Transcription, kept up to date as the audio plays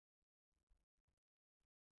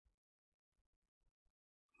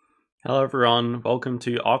Hello everyone, welcome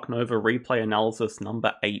to Ark Nova Replay Analysis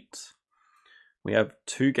number 8. We have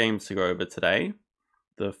 2 games to go over today.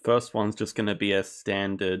 The first one's just going to be a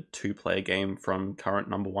standard 2-player game from current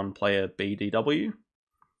number 1 player BDW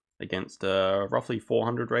against a roughly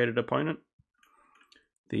 400 rated opponent.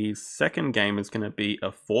 The second game is going to be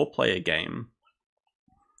a 4-player game.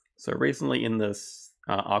 So recently in this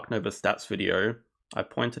Ark Nova stats video, I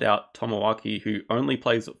pointed out Tomoaki, who only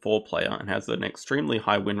plays at 4-player and has an extremely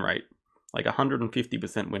high win rate, like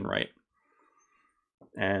 150% win rate.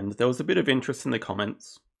 And there was a bit of interest in the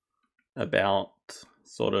comments about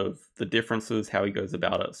sort of the differences, how he goes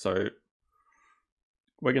about it. So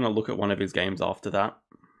we're going to look at one of his games after that.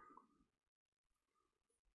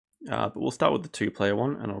 But we'll start with the 2-player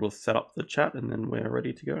one, and I'll just set up the chat and then we're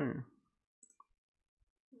ready to go.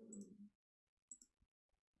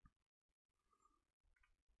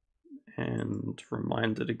 And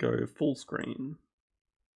reminder to go full screen.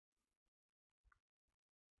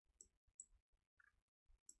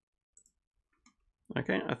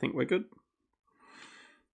 Okay, I think we're good.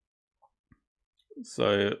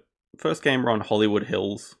 So, first game, we're on Hollywood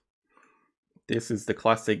Hills. This is the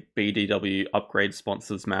classic BDW upgrade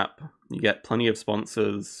sponsors map. You get plenty of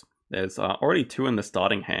sponsors. There's already 2 in the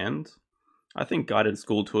starting hand. I think Guided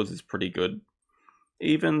School Tours is pretty good.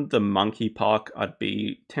 Even the Monkey Park I'd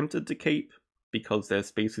be tempted to keep because there's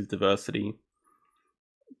species diversity.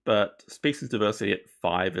 But species diversity at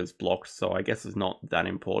 5 is blocked, so I guess it's not that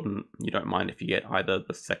important. You don't mind if you get either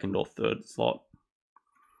the 2nd or 3rd slot.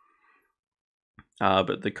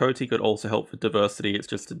 But the Coati could also help with diversity. It's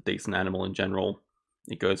just a decent animal in general.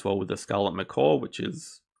 It goes well with the Scarlet Macaw, which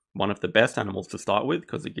is one of the best animals to start with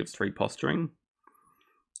because it gives 3 posturing.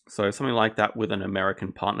 So something like that with an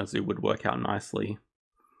American partner zoo would work out nicely.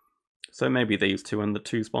 So maybe these 2 and the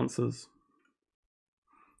 2 sponsors.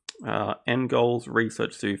 End goals,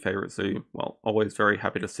 research zoo, favorite zoo. Well, always very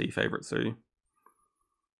happy to see favorite zoo.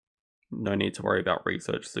 No need to worry about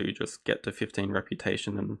research zoo, just get to 15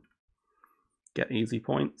 reputation and get easy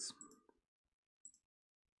points.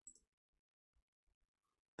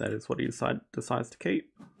 That is what he decides to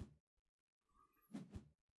keep.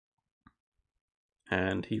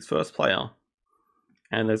 And he's first player.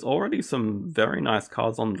 And there's already some very nice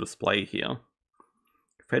cards on display here.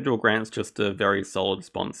 Federal Grant's just a very solid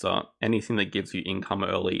sponsor. Anything that gives you income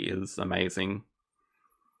early is amazing.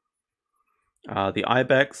 The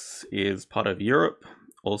Ibex is part of Europe,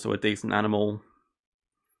 also a decent animal.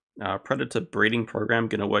 Predator breeding program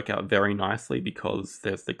going to work out very nicely because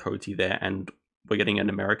there's the Coati there and we're getting an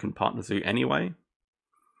American partner zoo anyway.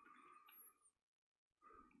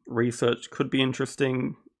 Research could be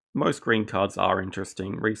interesting. Most green cards are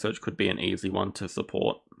interesting. Research could be an easy one to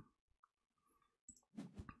support.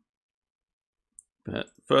 But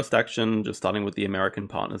first action, just starting with the American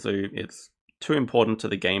partner zoo, it's too important to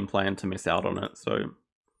the game plan to miss out on it, so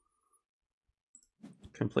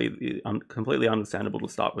completely understandable to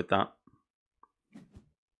start with that.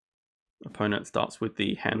 Opponent starts with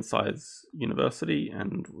the hand size university,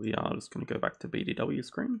 and we are just going to go back to BDW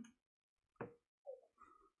screen.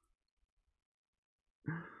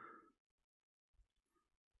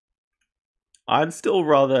 I'd still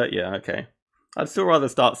rather, I'd still rather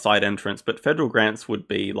start side entrance, but Federal Grants would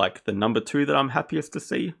be like the number 2 that I'm happiest to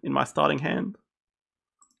see in my starting hand.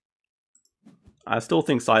 I still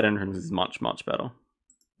think side entrance is much, much better.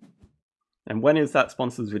 And when is that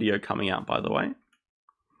sponsors video coming out, by the way?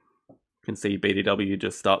 You can see BDW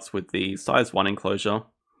just starts with the size 1 enclosure.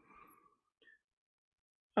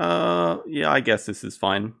 Yeah, I guess this is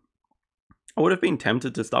fine. I would have been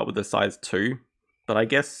tempted to start with the size 2, but I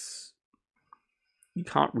guess you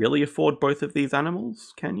can't really afford both of these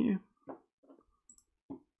animals, can you?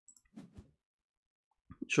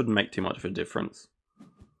 It shouldn't make too much of a difference.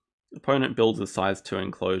 Opponent builds a size 2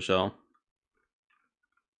 enclosure.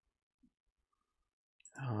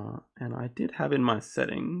 And I did have in my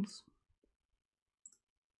settings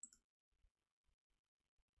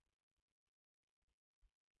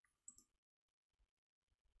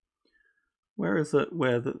where is it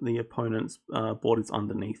where the opponent's board is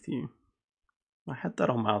underneath you? I had that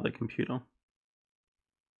on my other computer.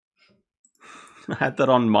 I had that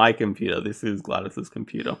on my computer. This is Gladys's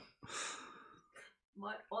computer.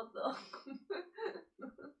 My other.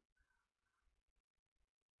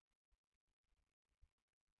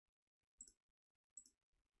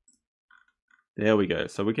 There we go.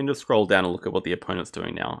 So we can just scroll down and look at what the opponent's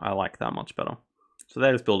doing now. I like that much better. So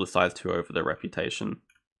they just build a size 2 over their reputation.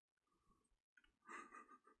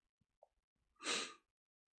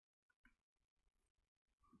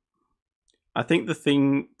 I think the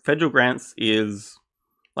thing, Federal Grants is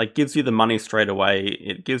like gives you the money straight away.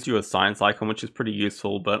 It gives you a science icon, which is pretty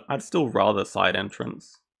useful, but I'd still rather side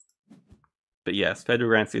entrance. But yes, Federal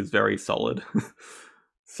Grants is very solid.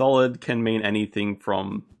 Solid can mean anything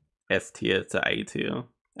from S tier to A tier,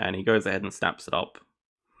 and he goes ahead and snaps it up.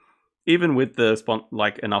 Even with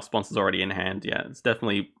the enough sponsors already in hand, yeah, it's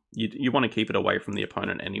definitely you want to keep it away from the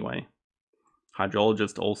opponent anyway.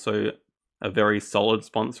 Hydrologist also a very solid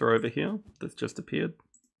sponsor over here that's just appeared.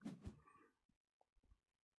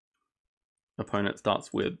 Opponent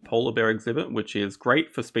starts with Polar Bear Exhibit, which is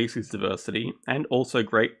great for species diversity and also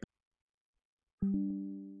great.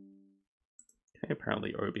 Okay,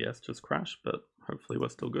 apparently OBS just crashed, but hopefully we're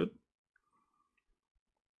still good.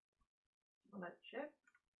 Let's check.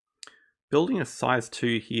 Building a size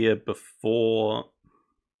 2 here before...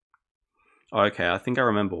 Oh, okay, I think I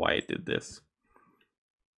remember why it did this.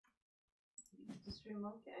 Is the stream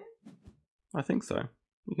okay? I think so.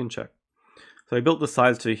 You can check. So I built the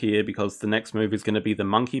size 2 here because the next move is going to be the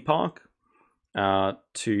Monkey Park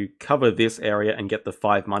to cover this area and get the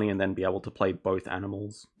 5 money and then be able to play both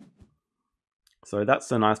animals. So that's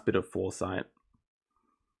a nice bit of foresight.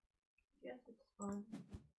 Yes, it's fine.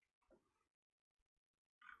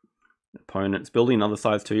 Opponent's building another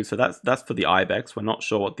size 2, so that's for the Ibex. We're not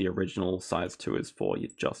sure what the original size 2 is for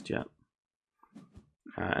just yet.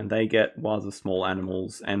 And they get Waza small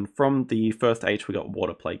animals, and from the first H we got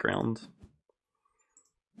Water Playground.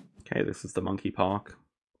 Okay, this is the Monkey Park.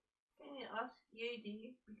 Can you ask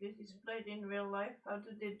Yadi, because he's played in real life, how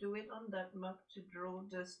do they do it on that map to draw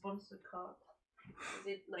the sponsor card? Is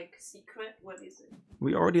it like secret? What is it?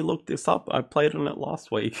 We already looked this up. I played on it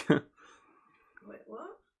last week. Wait,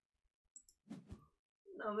 what?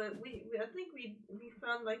 No, but I think we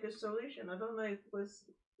found like a solution. I don't know if it was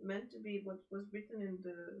meant to be what was written in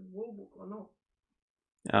the rulebook or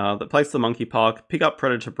not. That plays the Monkey Park. Pick up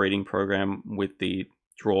Predator Breeding Program with the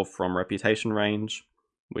draw from Reputation range,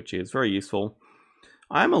 which is very useful.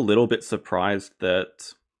 I'm a little bit surprised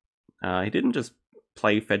that he didn't just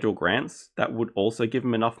play Federal Grants. That would also give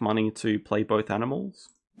him enough money to play both animals.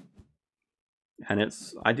 And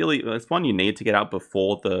it's ideally, it's one you need to get out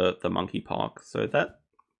before the Monkey Park. So that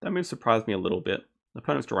move surprised me a little bit. The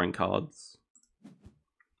opponent's drawing cards.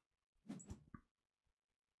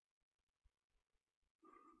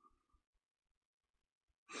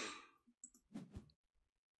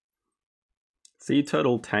 Sea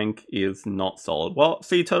Turtle Tank is not solid. Well,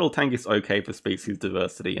 Sea Turtle Tank is okay for species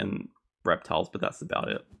diversity and reptiles, but that's about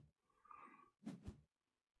it.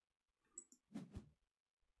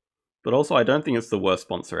 But also, I don't think it's the worst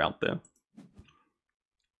sponsor out there.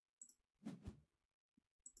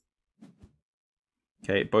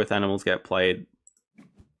 Okay, both animals get played.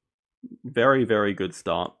 Very, very good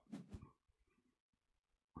start.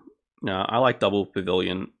 I like Double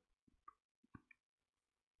Pavilion.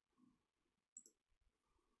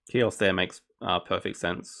 Kiosk there makes perfect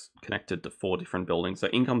sense, connected to 4 different buildings. So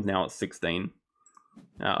income's now at 16.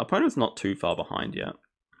 Opponent's not too far behind yet.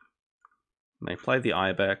 They play the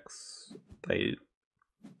Ibex. They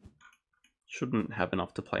shouldn't have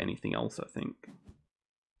enough to play anything else, I think.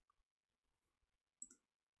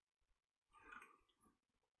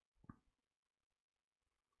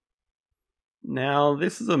 Now,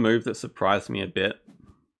 this is a move that surprised me a bit.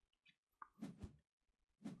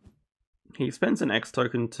 He spends an X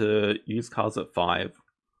token to use cards at 5,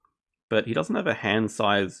 but he doesn't have a hand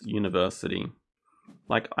size university.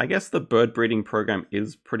 Like, I guess the bird breeding program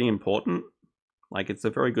is pretty important. Like, it's a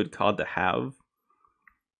very good card to have.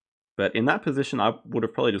 But in that position, I would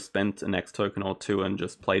have probably just spent an X token or 2 and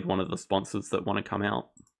just played one of the sponsors that want to come out.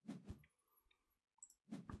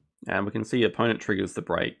 And we can see opponent triggers the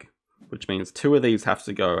break, which means 2 of these have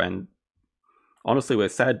to go, and honestly, we're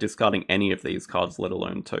sad discarding any of these cards, let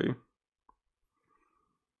alone 2.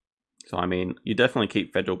 So, I mean, you definitely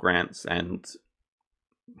keep Federal Grants, and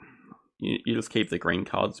you just keep the green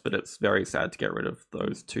cards, but it's very sad to get rid of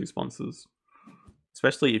those 2 sponsors.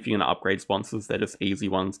 Especially if you're going to upgrade sponsors, they're just easy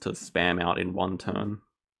ones to spam out in 1 turn.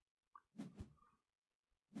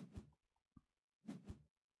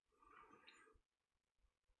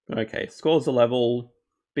 Okay, scores are level.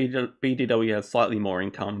 BDW has slightly more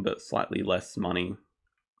income, but slightly less money.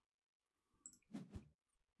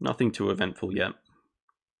 Nothing too eventful yet.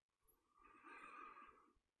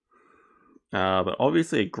 But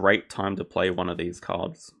obviously a great time to play one of these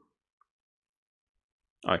cards.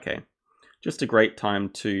 Okay, just a great time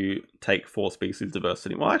to take 4 species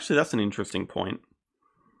diversity. Well, actually, that's an interesting point.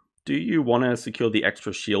 Do you want to secure the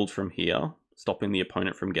extra shield from here, stopping the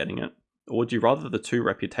opponent from getting it? Or would you rather the 2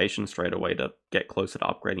 reputation straight away to get closer to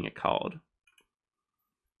upgrading a card?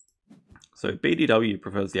 So BDW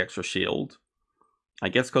prefers the extra shield. I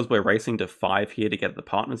guess because we're racing to 5 here to get the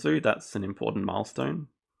partner zoo, that's an important milestone.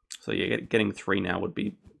 So yeah, getting 3 now would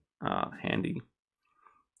be handy.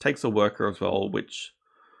 Takes a worker as well, which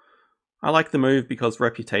I like the move because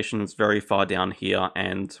reputation is very far down here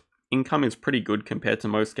and income is pretty good compared to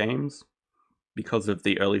most games because of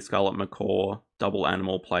the early Scarlet Macaw, double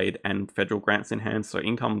animal played, and federal grants in hand, so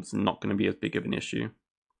income's not going to be as big of an issue.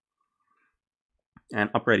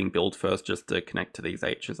 And upgrading build first just to connect to these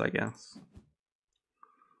H's, I guess.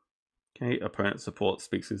 Okay, opponent support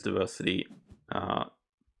species diversity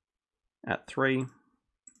at 3.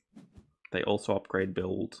 They also upgrade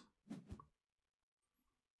build.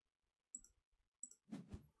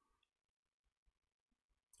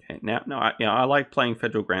 Okay, now I like playing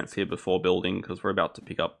federal grants here before building because we're about to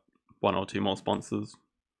pick up 1 or 2 more sponsors.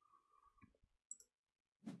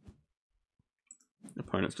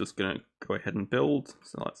 Opponent's just going to go ahead and build,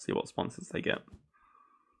 so let's see what sponsors they get.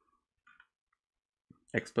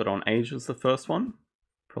 Expert on age is the first one,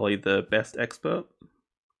 probably the best expert,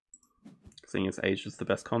 seeing as age is the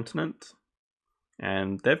best continent.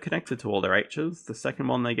 And they've connected to all their H's. The second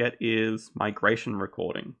one they get is migration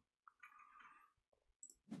recording.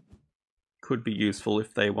 Could be useful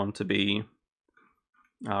if they want to be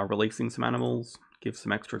releasing some animals, give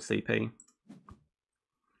some extra CP.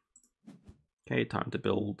 Okay, time to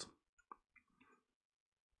build.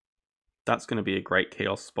 That's going to be a great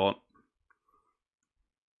chaos spot.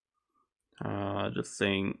 Just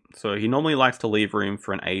seeing, so he normally likes to leave room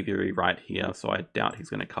for an aviary right here, so I doubt he's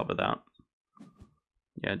going to cover that.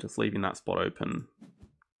 Yeah, just leaving that spot open.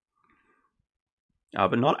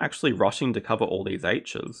 But not actually rushing to cover all these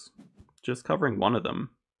H's, just covering one of them.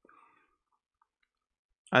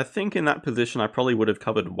 I think in that position I probably would have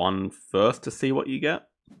covered one first to see what you get.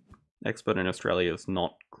 Expert in Australia is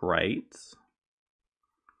not great.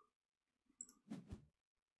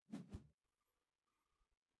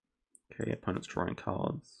 Okay, opponent's drawing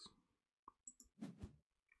cards.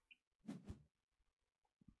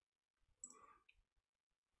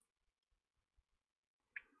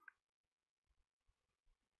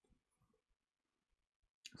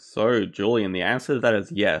 So, Julian, the answer to that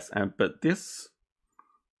is yes, but this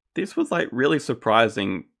was like really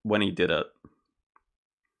surprising when he did it.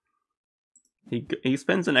 He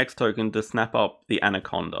spends an X token to snap up the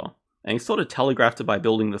Anaconda, and he sort of telegraphed it by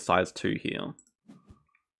building the size 2 here.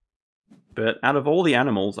 But out of all the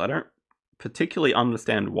animals, I don't particularly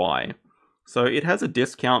understand why. So it has a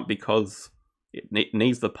discount because it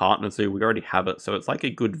needs the partner zoo. We already have it, so it's like a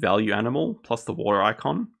good value animal plus the water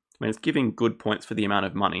icon. I mean, it's giving good points for the amount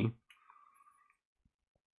of money.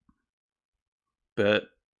 But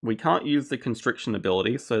we can't use the constriction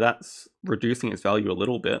ability, so that's reducing its value a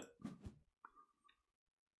little bit.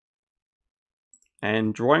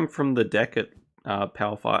 And drawing from the deck at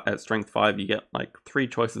strength 5, you get like 3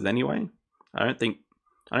 choices anyway. I don't think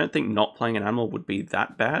not playing an animal would be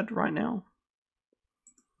that bad right now.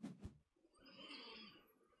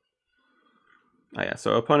 Oh yeah,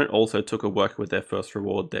 so opponent also took a worker with their first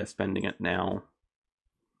reward. They're spending it now.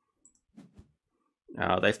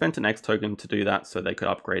 They spent an X token to do that so they could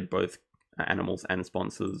upgrade both animals and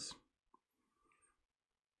sponsors.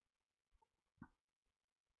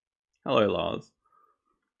 Hello, Lars.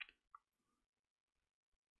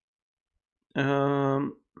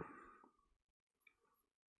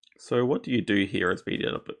 So what do you do here as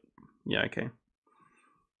BDW? Yeah, okay.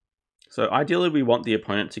 So ideally we want the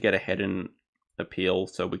opponent to get ahead in appeal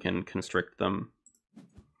so we can constrict them.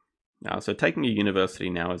 So taking a university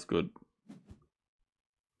now is good.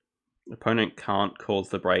 Opponent can't cause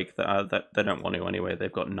the break. That they don't want to anyway.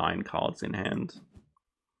 They've got 9 cards in hand.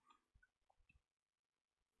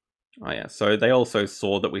 Oh yeah, so they also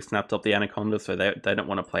saw that we snapped up the Anaconda, so they don't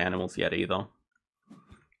want to play animals yet either.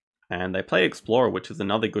 And they play Explorer, which is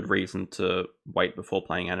another good reason to wait before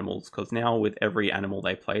playing animals, because now with every animal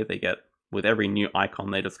they play, they get, with every new icon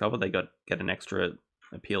they discover, they get an extra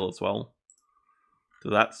appeal as well. So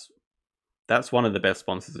that's one of the best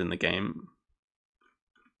sponsors in the game.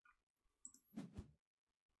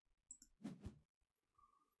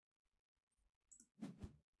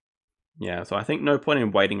 Yeah, so I think no point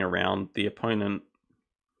in waiting around. The opponent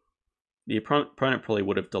probably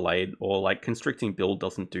would have delayed, or like constricting build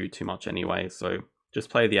doesn't do too much anyway, so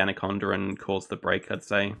just play the Anaconda and cause the break, I'd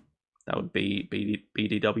say. That would be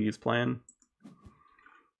BDW's plan.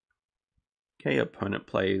 Okay, opponent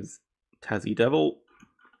plays Tassie Devil.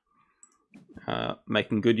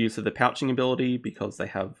 Making good use of the pouching ability because they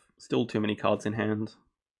have still too many cards in hand.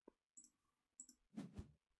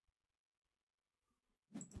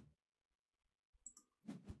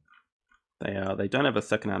 They don't have a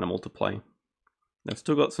second animal to play. They've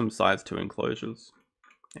still got some size 2 enclosures.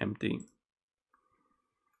 empty.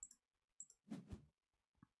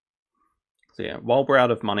 So yeah, while we're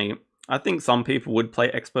out of money, I think some people would play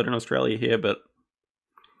Expert in Australia here, but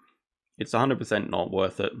it's 100% not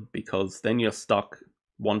worth it, because then you're stuck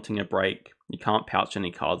wanting a break. You can't pouch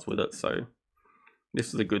any cards with it, so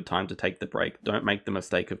this is a good time to take the break. Don't make the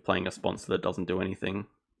mistake of playing a sponsor that doesn't do anything.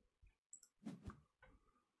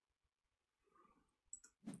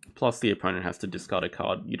 Plus, the opponent has to discard a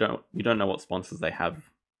card. You don't know what sponsors they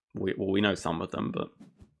have. We know some of them, but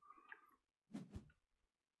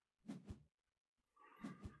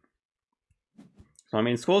so I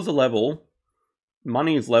mean, scores are level.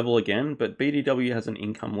 Money is level again, but BDW has an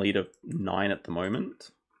income lead of 9 at the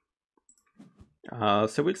moment.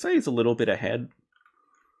 So we'd say he's a little bit ahead.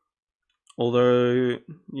 Although,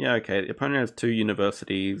 yeah, okay, the opponent has 2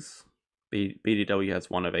 universities. BDW has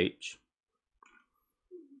 1 of each.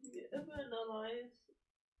 Do you ever analyze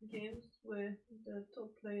games where the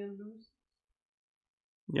top player loses?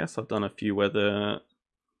 Yes, I've done a few where the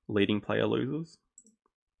leading player loses.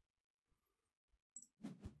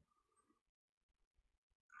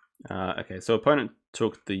 Okay, so opponent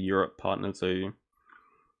took the Europe partner zoo.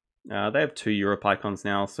 They have 2 Europe icons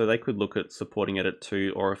now, so they could look at supporting it at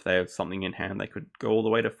 2, or if they have something in hand, they could go all the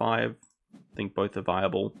way to 5. I think both are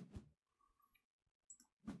viable.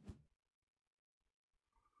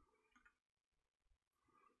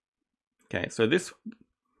 Okay, so this,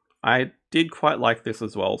 I did quite like this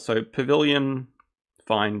as well. So Pavilion,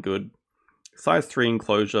 fine, good. Size 3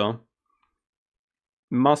 enclosure.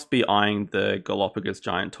 Must be eyeing the Galapagos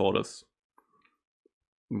Giant Tortoise,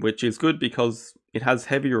 which is good because it has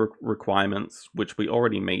heavier requirements, which we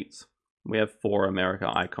already meet. We have 4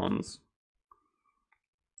 America icons.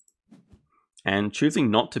 And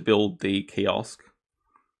choosing not to build the kiosk,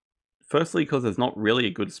 firstly because there's not really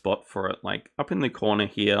a good spot for it. Like up in the corner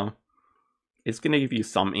here, it's going to give you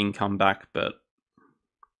some income back, but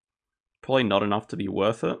probably not enough to be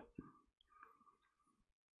worth it.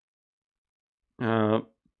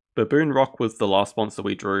 Baboon Rock was the last sponsor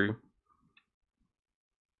we drew.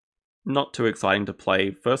 Not too exciting to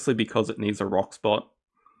play, firstly because it needs a rock spot.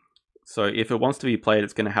 So if it wants to be played,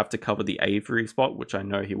 it's going to have to cover the Aviary spot, which I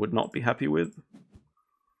know he would not be happy with.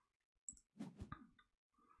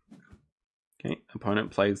 Okay,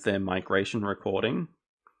 opponent plays their Migration Recording,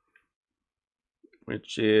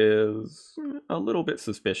 which is a little bit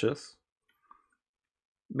suspicious.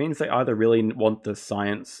 It means they either really want the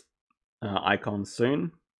science icon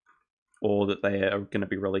soon, or that they are going to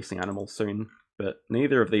be releasing animals soon, but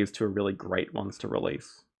neither of these 2 are really great ones to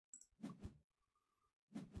release.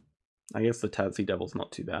 I guess the Tassie Devil's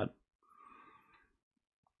not too bad.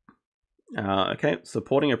 Okay,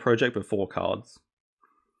 supporting a project with 4 cards.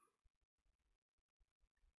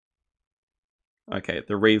 Okay,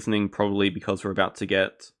 the reasoning probably because we're about to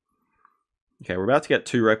get... Okay, we're about to get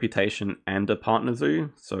 2 Reputation and a Partner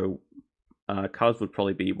Zoo, so cards would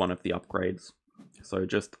probably be one of the upgrades. So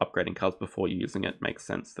just upgrading cards before using it makes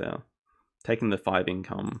sense there. Taking the 5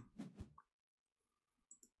 income.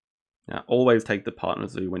 Now, always take the Partner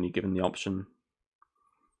Zoo when you're given the option.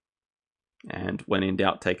 And when in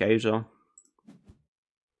doubt, take Asia.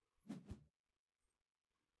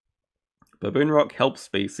 Baboon Rock helps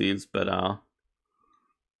Species, but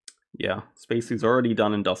yeah, Species already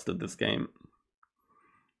done and dusted this game.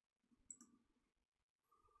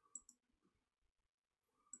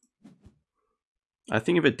 I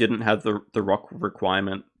think if it didn't have the rock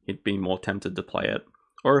requirement, it'd be more tempted to play it.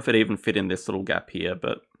 Or if it even fit in this little gap here,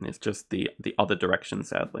 but it's just the other direction,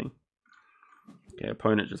 sadly. Okay,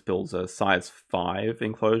 opponent just builds a size 5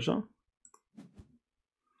 enclosure.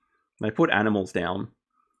 They put animals down.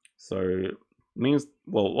 So it means,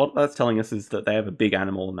 well, what that's telling us is that they have a big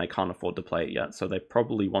animal and they can't afford to play it yet. So they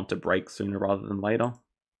probably want to break sooner rather than later.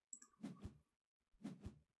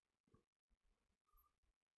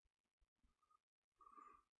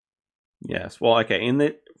 Yes, well, okay, in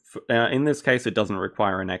this case it doesn't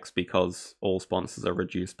require an X because all sponsors are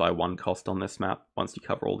reduced by 1 cost on this map once you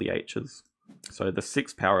cover all the H's. So the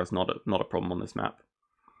 6 power is not a problem on this map.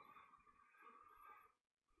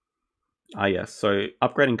 Ah yes, so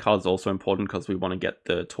upgrading cards is also important because we want to get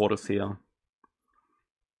the Tortoise here.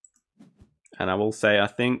 And I will say, I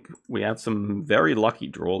think we have some very lucky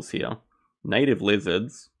draws here. Native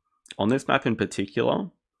Lizards, on this map in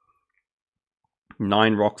particular,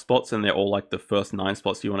 9 rock spots, and they're all like the first 9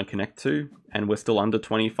 spots you want to connect to, and we're still under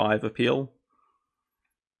 25 appeal.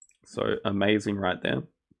 So amazing right there.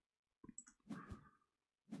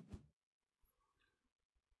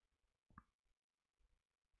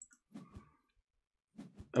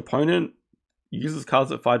 Opponent uses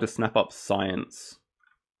cards at 5 to snap up Science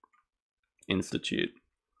Institute.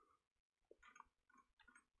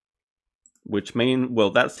 which well,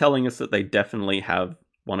 that's telling us that they definitely have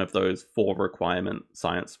one of those 4 requirement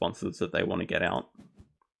science sponsors that they want to get out.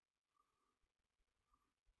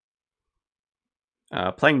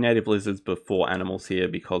 Playing native lizards before animals here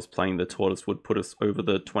because playing the tortoise would put us over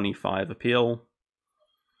the 25 appeal.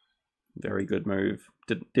 Very good move.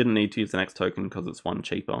 Didn't need to use the next token because it's 1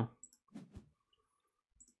 cheaper.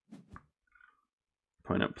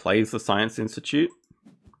 Opponent plays the Science Institute.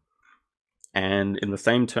 And in the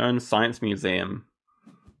same turn, Science Museum.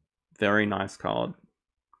 Very nice card.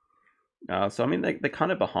 So I mean, they're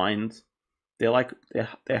kind of behind.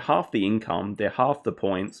 They're half the income, they're half the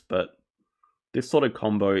points, but this sort of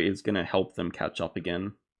combo is going to help them catch up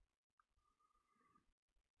again.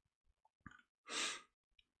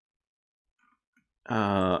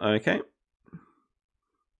 Okay.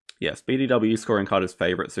 Yes, BDW scoring card is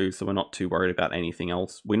favorite zoo, so we're not too worried about anything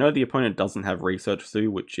else. We know the opponent doesn't have research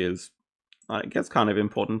zoo, which is, I guess, kind of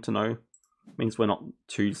important to know. Means we're not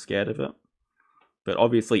too scared of it. But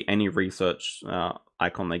obviously any research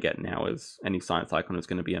icon they get now any science icon is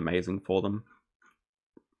going to be amazing for them.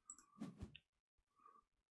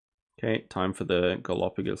 Okay, time for the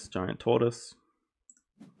Galapagos giant tortoise.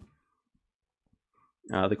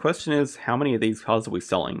 The question is, how many of these cards are we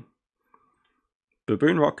selling?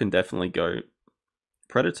 Baboon Rock can definitely go.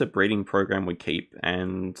 Predator Breeding Program we keep,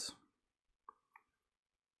 and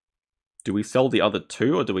do we sell the other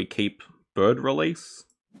 2 or do we keep Bird Release?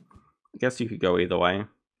 I guess you could go either way.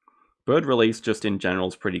 Bird Release just in general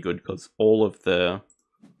is pretty good because all of the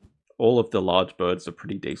large birds are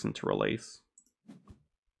pretty decent to release.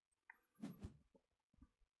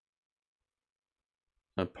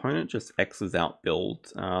 Opponent just X's out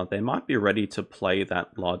build. They might be ready to play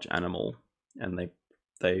that large animal, and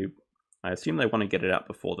I assume they want to get it out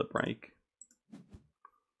before the break.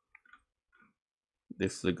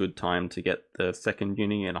 This is a good time to get the second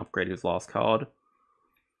uni and upgrade his last card.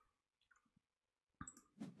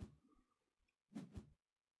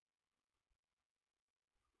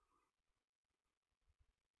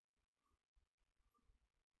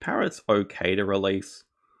 Parrot's okay to release.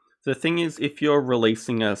 The thing is, if you're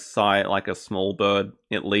releasing a sight like a small bird,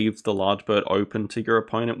 it leaves the large bird open to your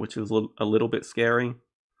opponent, which is a little bit scary.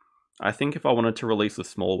 I think if I wanted to release a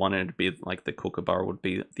small one, it'd be like the Kookaburra would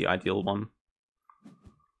be the ideal one.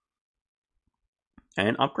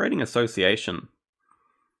 And upgrading Association.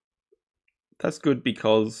 That's good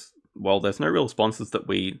because, well, there's no real sponsors that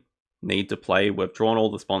we need to play. We've drawn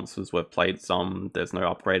all the sponsors, we've played some, there's no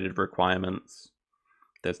upgraded requirements,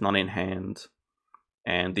 there's none in hand.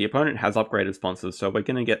 And the opponent has upgraded sponsors, so we're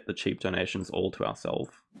going to get the cheap donations all to ourselves.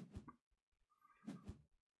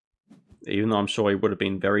 Even though I'm sure he would have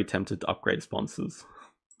been very tempted to upgrade sponsors.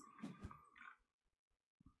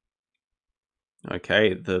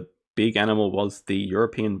 Okay, the big animal was the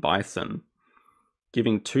European bison.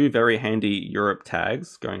 Giving 2 very handy Europe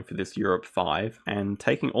tags, going for this Europe 5, and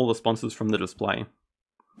taking all the sponsors from the display.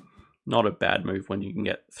 Not a bad move when you can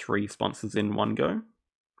get 3 sponsors in one go.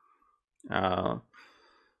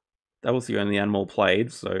 That was the only animal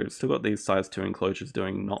played, so still got these size 2 enclosures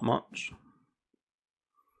doing not much.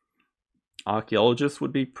 Archaeologist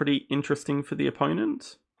would be pretty interesting for the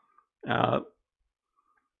opponent. Well,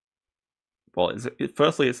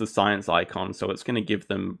 firstly, it's a science icon, so it's going to give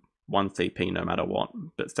them 1 CP no matter what.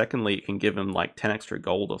 But secondly, it can give them like 10 extra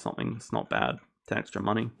gold or something. It's not bad. 10 extra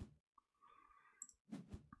money.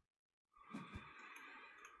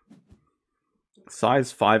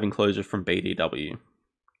 Size 5 enclosure from BDW.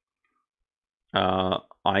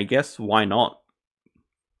 I guess why not?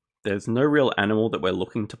 There's no real animal that we're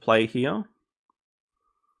looking to play here.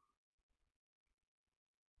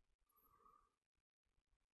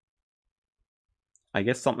 I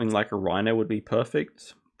guess something like a rhino would be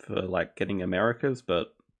perfect for like getting Americas,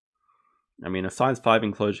 but I mean a size 5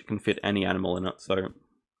 enclosure can fit any animal in it, so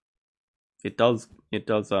it does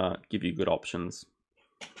give you good options.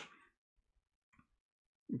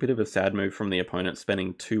 A bit of a sad move from the opponent,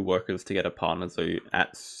 spending 2 workers to get a partner zoo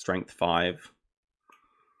at strength 5.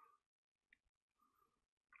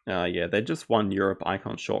 Yeah, they're just 1 Europe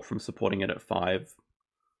icon short from supporting it at 5.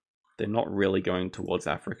 They're not really going towards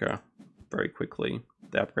Africa very quickly.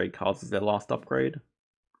 The upgrade cards is their last upgrade.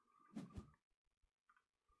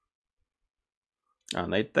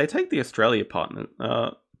 And they take the Australia partner.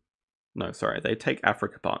 No, sorry, they take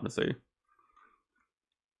Africa partner zoo.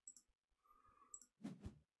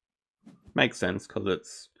 Makes sense because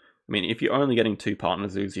it's. I mean, if you're only getting 2 partner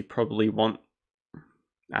zoos, you probably want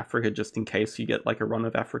Africa just in case you get like a run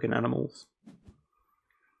of African animals.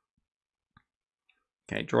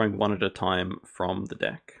 Okay, drawing 1 at a time from the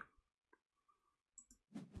deck.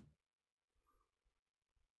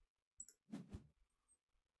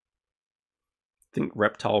 think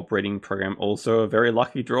Reptile Breeding Program also a very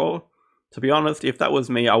lucky draw. To be honest, if that was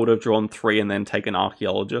me, I would have drawn 3 and then taken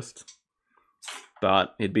Archaeologist.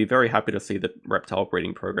 But he'd be very happy to see the Reptile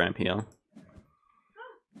Breeding Program here.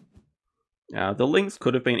 The links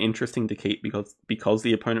could have been interesting to keep because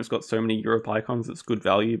the opponent's got so many Europe icons, it's good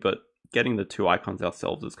value, but getting the 2 icons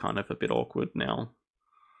ourselves is kind of a bit awkward now.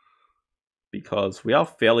 Because we are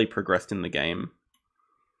fairly progressed in the game.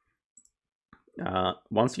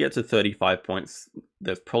 Once you get to 35 points,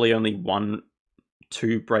 there's probably only 1-2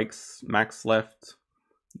 breaks max left.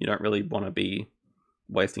 You don't really want to be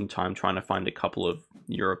wasting time trying to find a couple of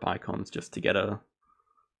Europe icons just to get an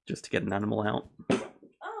animal out.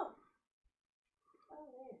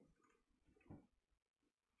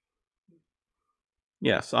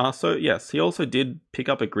 Yes, so yes, he also did pick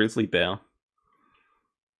up a grizzly bear.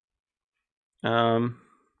 I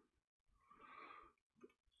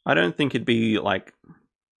don't think it'd be like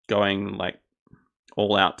going like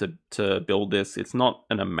all out to build this. It's not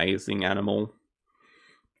an amazing animal.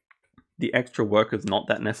 The extra work is not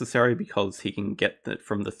that necessary because he can get that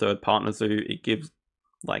from the third partner zoo. It gives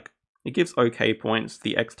okay points.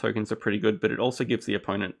 The X tokens are pretty good, but it also gives the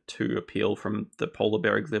opponent 2 appeal from the polar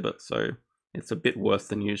bear exhibit, so it's a bit worse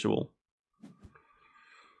than usual.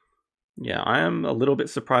 Yeah, I am a little bit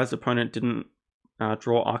surprised the opponent didn't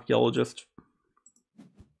draw Archaeologist.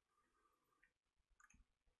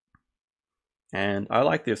 And I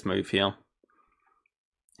like this move here.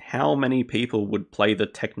 How many people would play the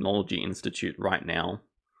Technology Institute right now?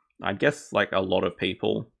 I guess like a lot of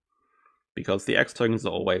people, because the X tokens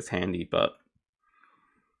are always handy, but...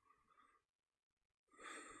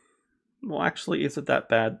 Well, actually, is it that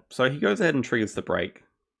bad? So he goes ahead and triggers the break.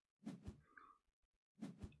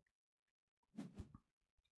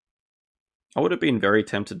 I would have been very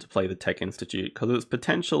tempted to play the Tech Institute, because it's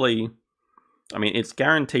potentially... I mean, it's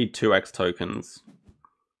guaranteed 2 X tokens.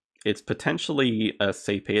 It's potentially a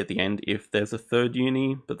CP at the end if there's a 3rd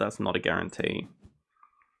uni, but that's not a guarantee.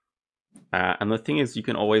 And the thing is, you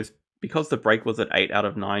can always, because the break was at 8 out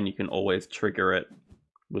of 9, you can always trigger it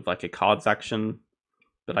with like a cards action.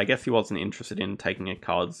 But I guess he wasn't interested in taking a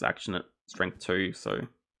cards action at strength 2, so...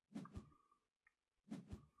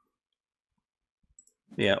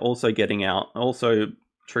 Yeah, also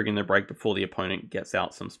triggering the break before the opponent gets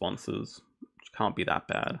out some sponsors. Can't be that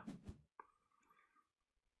bad.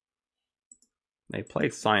 They play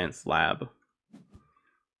Science Lab,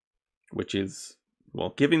 which is,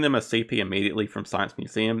 well, giving them a CP immediately from Science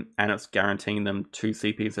Museum, and it's guaranteeing them 2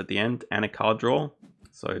 CPs at the end and a card draw.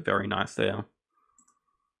 So very nice there.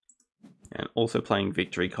 And also playing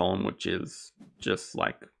Victory Column, which is just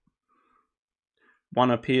like 1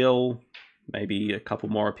 appeal, maybe a couple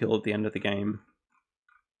more appeal at the end of the game.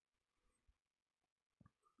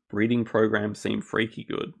 Breeding programs seem freaky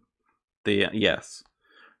good. Yes,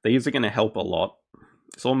 these are going to help a lot.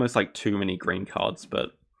 It's almost like too many green cards,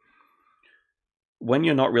 but when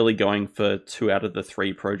you're not really going for 2 out of the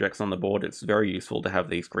 3 projects on the board, it's very useful to have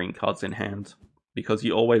these green cards in hand, because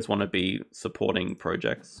you always want to be supporting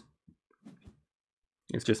projects.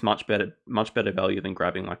 It's just much better value than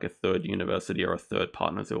grabbing like a 3rd university or a 3rd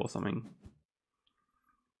partner zoo or something.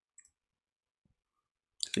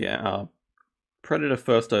 So yeah, Predator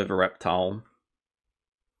first over Reptile.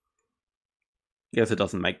 I guess it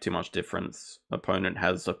doesn't make too much difference. Opponent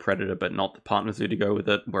has a Predator but not the partner zoo to go with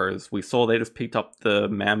it, whereas we saw they just picked up the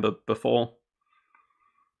Mamba before.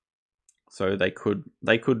 So they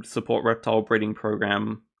could support Reptile Breeding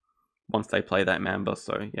Program once they play that Mamba,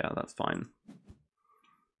 so yeah, that's fine.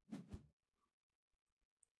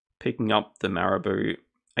 Picking up the Marabou,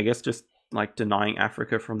 I guess just like denying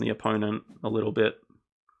Africa from the opponent a little bit.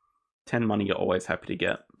 10 money you're always happy to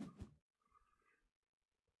get.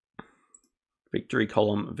 Victory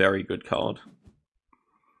Column, very good card.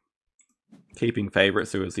 Keeping Favorite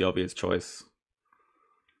Zoo is the obvious choice.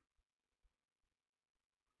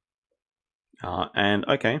 And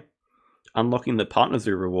okay, unlocking the Partner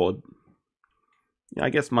Zoo reward. Yeah, I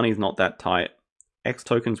guess money's not that tight. X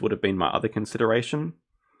tokens would have been my other consideration.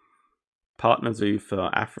 Partner Zoo for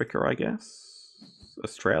Africa, I guess.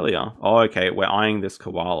 Australia. Oh, okay, we're eyeing this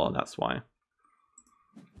koala, that's why.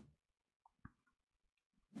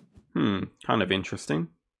 Kind of interesting.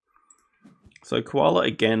 So koala,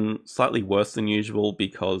 again, slightly worse than usual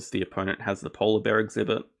because the opponent has the polar bear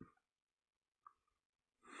exhibit.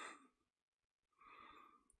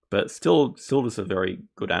 But still just a very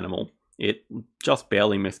good animal. It just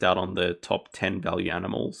barely missed out on the top 10 value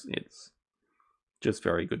animals. It's just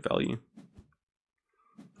very good value.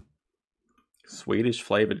 Swedish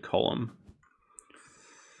flavored column.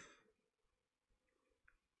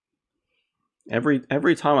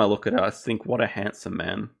 Every time I look at it, I think, what a handsome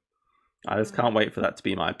man. I just can't wait for that to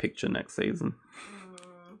be my picture next season.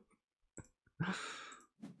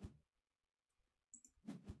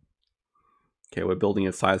 Okay, we're building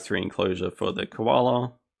a size 3 enclosure for the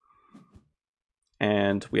koala.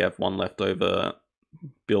 And we have one leftover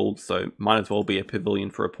build, so might as well be a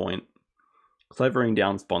pavilion for a point. Clevering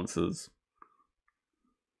down sponsors.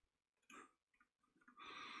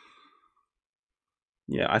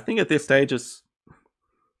 Yeah, I think at this stage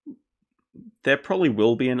there probably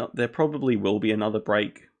will be another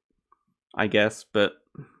break, I guess, but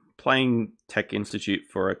playing Tech Institute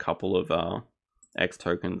for a couple of X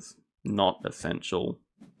tokens, not essential.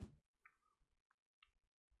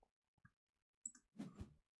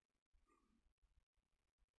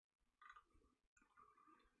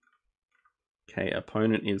 Okay,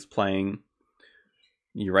 opponent is playing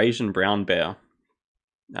Eurasian Brown Bear.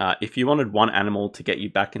 If you wanted one animal to get you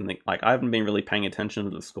back in the... Like, I haven't been really paying attention to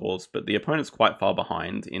the scores, but the opponent's quite far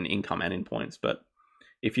behind in income and in points. But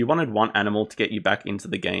if you wanted one animal to get you back into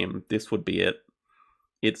the game, this would be it.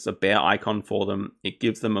 It's a bear icon for them. It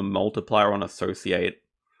gives them a multiplier on Associate.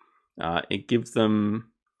 It gives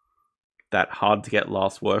them that hard-to-get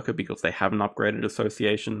last worker because they haven't upgraded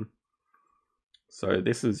Association. So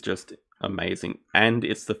this is just amazing. And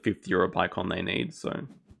it's the 5th Europe icon they need, so...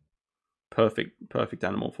 Perfect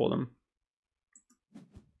animal for them.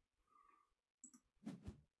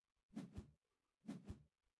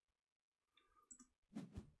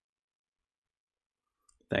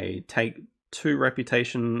 They take 2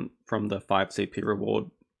 reputation from the 5 CP reward,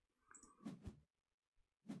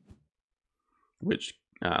 which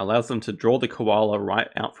allows them to draw the koala right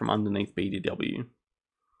out from underneath BDW.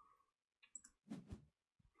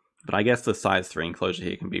 But I guess the size 3 enclosure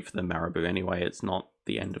here can be for the marabou anyway. It's not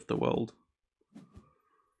the end of the world.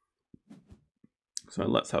 So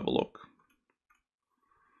let's have a look.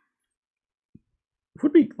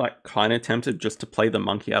 Would be like kind of tempted just to play the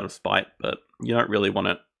monkey out of spite, but you don't really want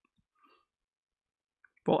it.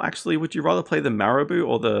 Well, actually, would you rather play the marabou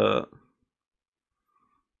or the...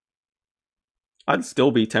 I'd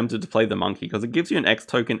still be tempted to play the monkey because it gives you an X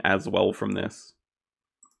token as well from this.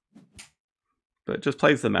 But it just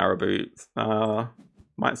plays the marabou.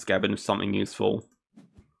 Might scavenge something useful.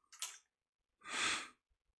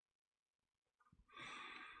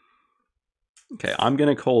 Okay, I'm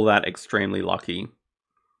going to call that extremely lucky.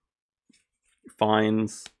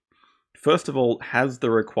 Finds, first of all, has the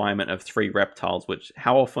requirement of 3 reptiles, which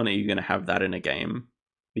how often are you going to have that in a game?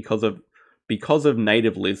 Because of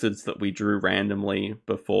native lizards that we drew randomly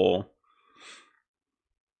before.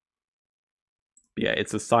 Yeah,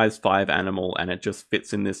 it's a size 5 animal and it just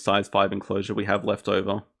fits in this size 5 enclosure we have left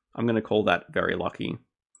over. I'm going to call that very lucky.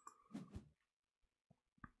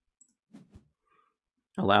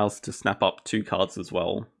 Allows to snap up 2 cards as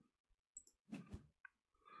well.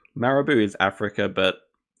 Marabou is Africa, but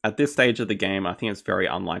at this stage of the game, I think it's very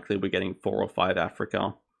unlikely we're getting 4 or 5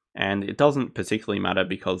 Africa. And it doesn't particularly matter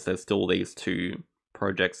because there's still these 2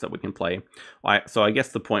 projects that we can play. So I guess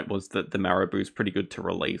the point was that the marabou is pretty good to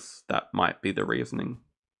release. That might be the reasoning.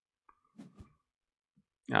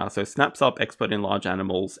 So snaps up expert in large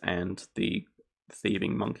animals and the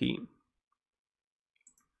thieving monkey.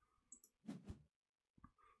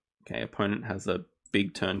 Okay, opponent has a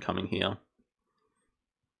big turn coming here.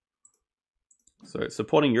 So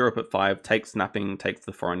supporting Europe at 5, takes snapping, takes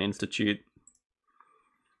the Foreign Institute.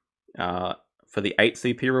 For the 8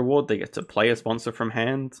 CP reward, they get to play a sponsor from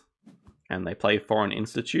hand, and they play Foreign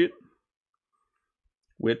Institute.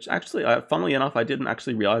 Which actually, funnily enough, I didn't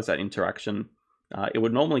actually realize that interaction. It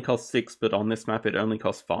would normally cost 6, but on this map it only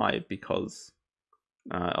costs 5 because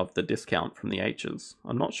of the discount from the H's.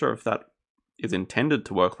 I'm not sure if that is intended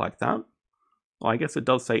to work like that. Well, I guess it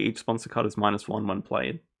does say each sponsor card is -1 when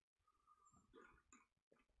played.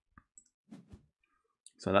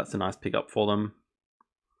 So that's a nice pickup for them.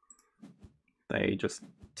 They just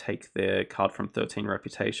take their card from 13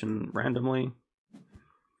 reputation randomly.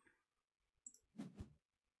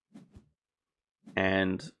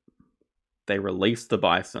 And they release the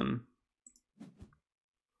bison.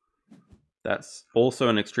 That's also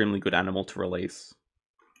an extremely good animal to release.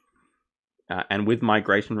 And with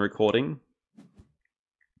migration recording,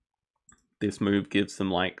 this move gives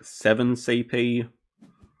them like 7 CP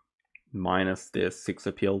minus their 6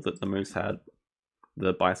 appeal that the moose had,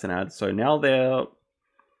 the bison had. So now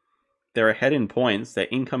they're ahead in points. Their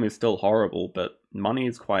income is still horrible, but money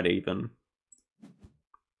is quite even.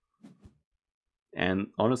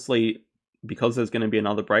 And honestly, because there's going to be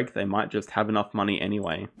another break, they might just have enough money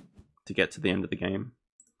anyway to get to the end of the game.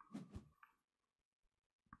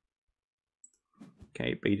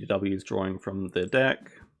 Okay, BDW is drawing from the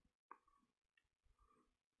deck.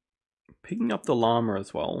 Picking up the llama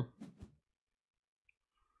as well.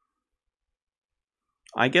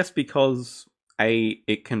 I guess because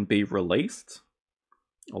it can be released,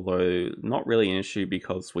 although not really an issue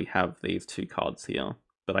because we have these two cards here.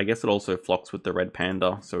 But I guess it also flocks with the red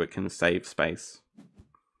panda, so it can save space.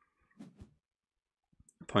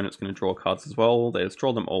 Opponent's going to draw cards as well. They just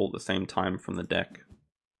draw them all at the same time from the deck.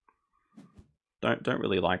 Don't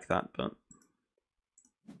really like that, but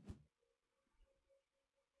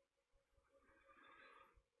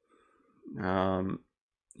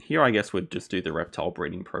here I guess we'd just do the reptile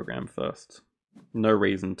breeding program first. No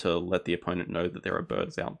reason to let the opponent know that there are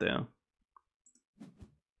birds out there.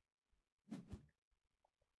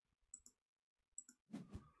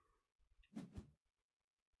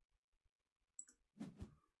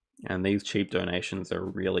 And these cheap donations are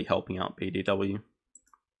really helping out BDW.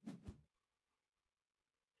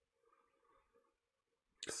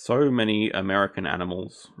 So many American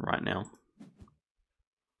animals right now.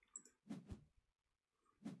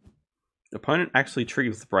 The opponent actually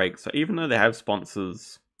triggers the break, so even though they have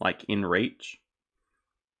sponsors like in reach,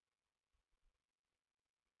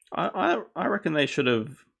 I reckon they should have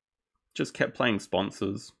just kept playing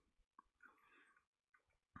sponsors.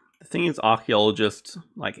 The thing is, Archaeologist,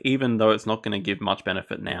 like, even though it's not going to give much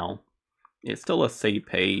benefit now, it's still a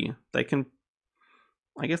CP. They can,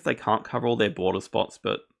 I guess they can't cover all their border spots,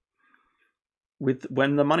 but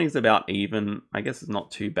when the money's about even, I guess it's not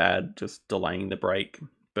too bad just delaying the break.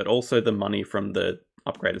 But also the money from the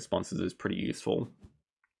upgraded sponsors is pretty useful.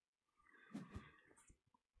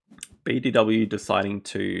 BDW deciding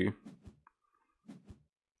to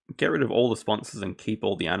get rid of all the sponsors and keep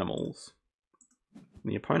all the animals.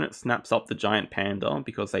 The opponent snaps up the giant panda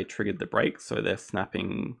because they triggered the break, so they're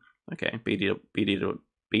snapping. Okay,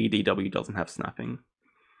 BDW doesn't have snapping.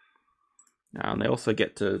 And they also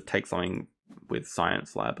get to take something with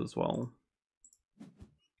Science Lab as well,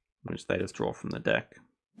 which they just draw from the deck.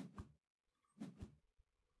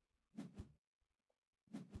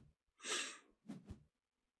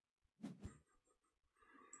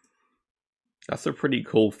 That's a pretty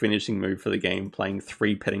cool finishing move for the game, playing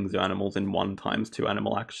 3 petting zoo animals in 1x2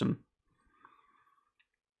 animal action.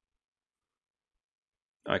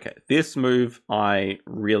 Okay, this move I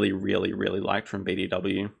really liked from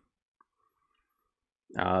BDW.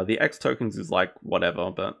 The X tokens is like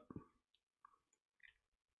whatever, but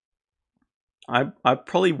I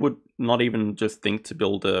probably would not even just think to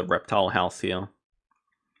build a reptile house here.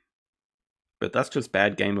 But that's just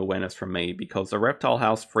bad game awareness from me, because a reptile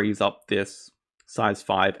house frees up this size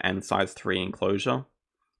 5 and size 3 enclosure,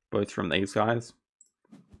 both from these guys.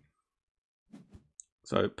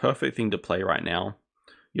 So perfect thing to play right now.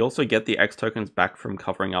 You also get the X tokens back from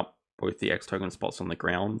covering up both the X token spots on the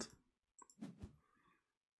ground.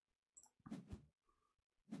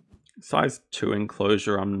 Size 2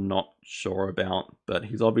 enclosure I'm not sure about, but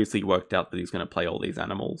he's obviously worked out that he's going to play all these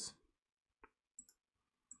animals.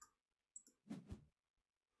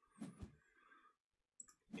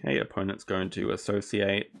 Okay, opponent's going to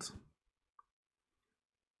associate.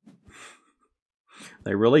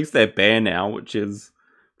 They release their bear now, which is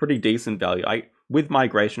pretty decent value. With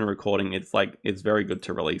migration recording, it's very good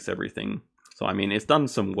to release everything. So I mean, it's done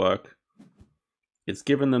some work. It's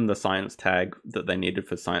given them the science tag that they needed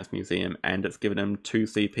for Science Museum, and it's given them 2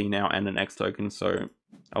 CP now and an X token, so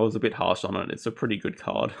I was a bit harsh on it. It's a pretty good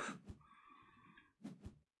card.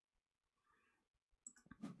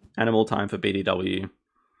 Animal time for BDW.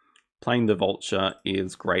 Playing the vulture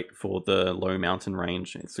is great for the low mountain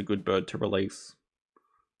range. It's a good bird to release.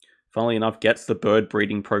 Funnily enough, gets the bird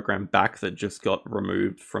breeding program back that just got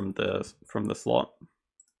removed from the slot.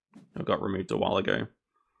 It got removed a while ago.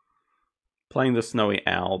 Playing the snowy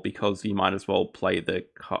owl because you might as well play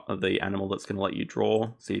the animal that's going to let you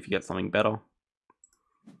draw, see if you get something better.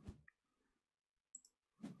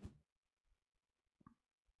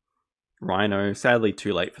 Rhino, sadly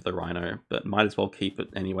too late for the rhino, but might as well keep it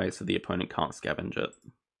anyway so the opponent can't scavenge it.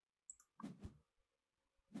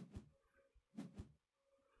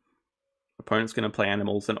 Opponent's going to play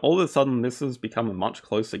animals, and all of a sudden this has become a much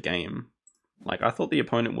closer game. Like, I thought the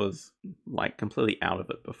opponent was like completely out of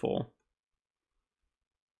it before.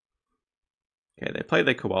 Okay, they play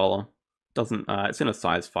their koala. Doesn't it's in a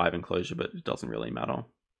size 5 enclosure, but it doesn't really matter.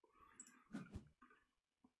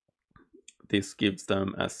 This gives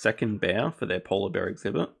them a second bear for their polar bear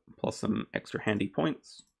exhibit, plus some extra handy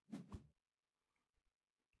points.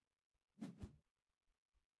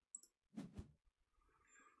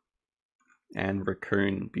 And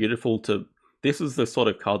Raccoon, beautiful to... This is the sort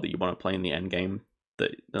of card that you want to play in the endgame.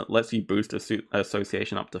 that lets you boost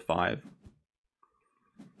association up to 5.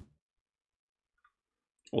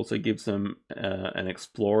 Also gives them an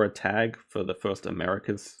Explorer tag for the first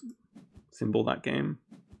Americas symbol that game.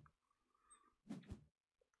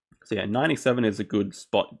 So yeah, 97 is a good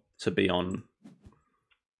spot to be on.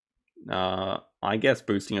 I guess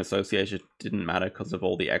boosting association didn't matter because of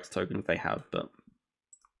all the X tokens they have, but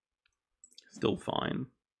still fine.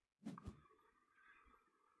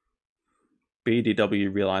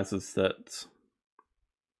 BDW realizes that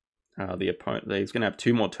the opponent, he's going to have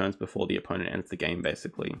 2 more turns before the opponent ends the game,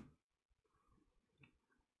 basically.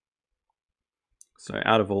 So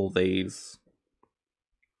out of all these,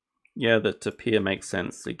 yeah, the Tapir makes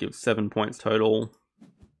sense. It gives 7 points total.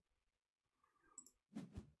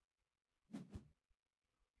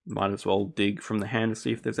 Might as well dig from the hand to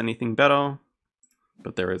see if there's anything better,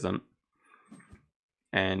 but there isn't.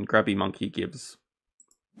 And Grabby Monkey gives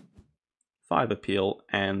 5 appeal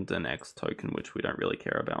and an X token, which we don't really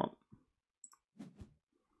care about.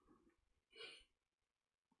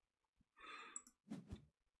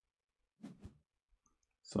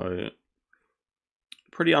 So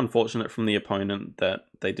pretty unfortunate from the opponent that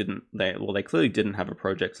they clearly didn't have a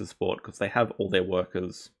project to support because they have all their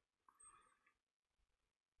workers.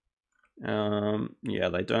 Yeah,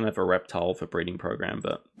 they don't have a reptile for breeding program,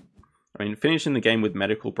 but I mean, finishing the game with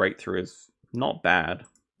medical breakthrough is not bad.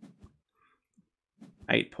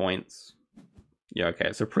 8 points. Yeah, okay,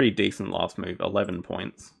 it's a pretty decent last move. 11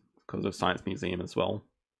 points because of Science Museum as well.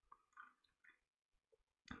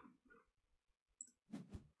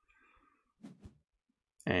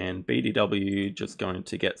 And BDW just going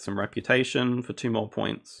to get some reputation for 2 more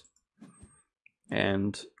points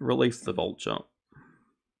and release the vulture.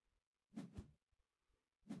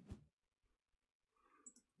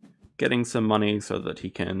 Getting some money so that he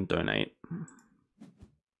can donate.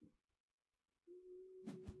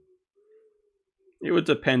 It would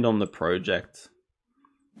depend on the project,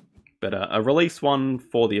 but a release one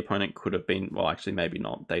for the opponent could have been, well, actually maybe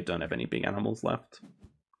not. They don't have any big animals left.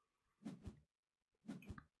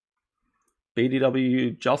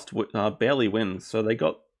 BDW just barely wins, so they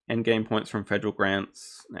got endgame points from federal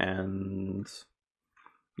grants, and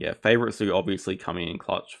yeah, favorite zoo obviously coming in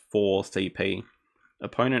clutch for CP.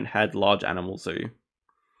 Opponent had large animal zoo,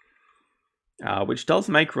 which does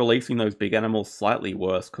make releasing those big animals slightly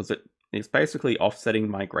worse because it's basically offsetting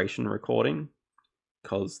migration recording,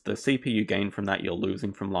 because the CP you gain from that you're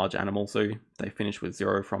losing from large animal zoo. They finish with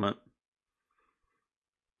 0 from it.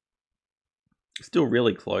 Still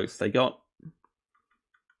really close. They got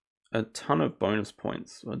a ton of bonus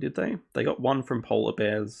points, or did they? They got 1 from polar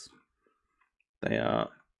bears.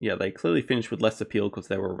 Yeah, they clearly finished with less appeal because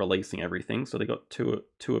they were releasing everything, so they got 2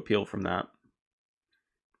 appeal from that.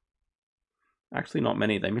 Actually, not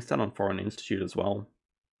many. They missed out on Foreign Institute as well.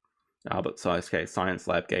 But so, okay, Science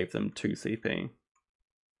Lab gave them 2 CP.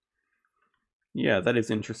 Yeah, that is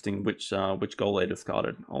interesting which goal they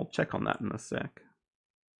discarded. I'll check on that in a sec.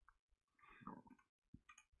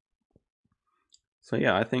 So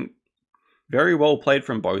yeah, I think very well played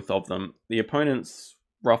from both of them. The opponent's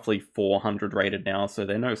roughly 400 rated now, so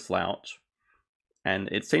they're no slouch. And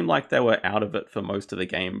it seemed like they were out of it for most of the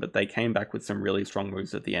game, but they came back with some really strong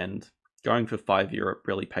moves at the end. Going for 5 Europe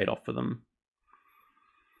really paid off for them.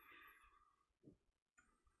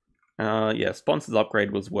 Yeah, Sponsor's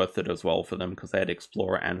upgrade was worth it as well for them because they had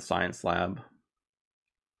Explorer and Science Lab.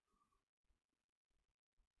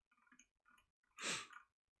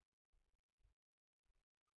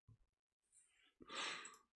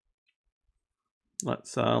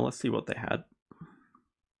 Let's see what they had.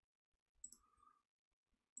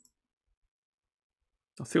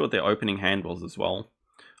 I'll see what their opening hand was as well.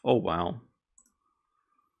 Oh wow.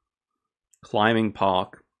 Climbing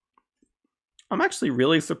Park. I'm actually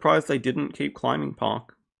really surprised they didn't keep Climbing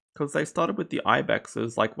Park, because they started with the ibex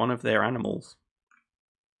as like one of their animals.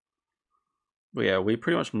 But yeah, we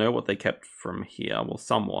pretty much know what they kept from here, well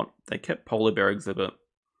somewhat. They kept Polar Bear Exhibit.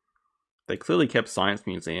 They clearly kept Science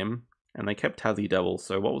Museum, and they kept Tassie Devil,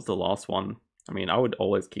 so what was the last one? I mean, I would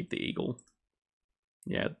always keep the Eagle.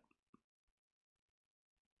 Yeah.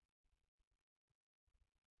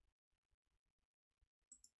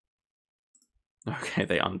 Okay,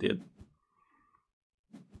 they undid.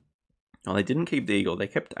 Oh, they didn't keep the Eagle, they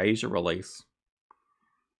kept Asia Release.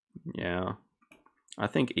 Yeah. I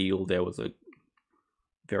think Eagle there was a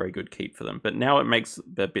very good keep for them, but now it makes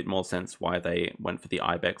a bit more sense why they went for the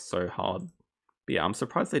ibex so hard. But yeah, I'm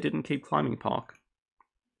surprised they didn't keep Climbing Park.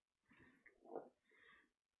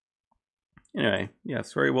 Anyway,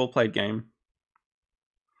 yes, very well played game.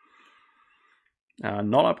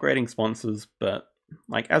 Not upgrading sponsors, but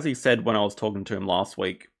like, as he said when I was talking to him last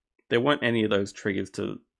week, there weren't any of those triggers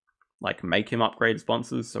to, like, make him upgrade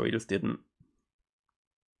sponsors, so he just didn't.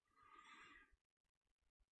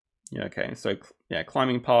 Yeah, okay, so, yeah,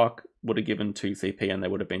 Climbing Park would have given 2 CP and they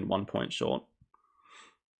would have been 1 point short.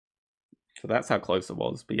 So that's how close it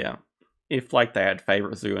was, but yeah. If, like, they had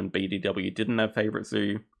Favorite Zoo and BDW didn't have Favorite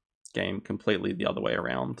Zoo, game completely the other way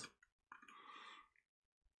around.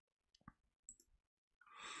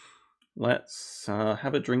 Let's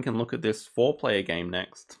have a drink and look at this 4-player game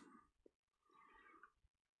next.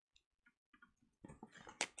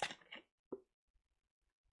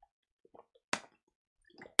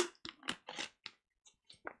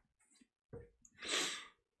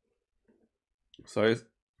 So,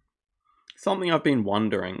 something I've been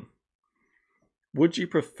wondering. Would you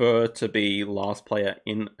prefer to be last player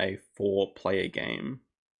in a 4-player game?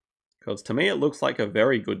 Because to me it looks like a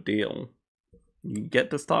very good deal. You get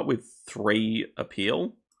to start with 3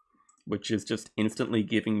 appeal, which is just instantly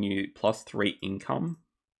giving you +3 income.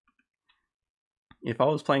 If I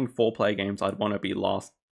was playing 4-player games, I'd want to be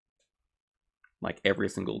last, like, every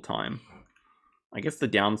single time. I guess the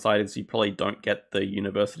downside is you probably don't get the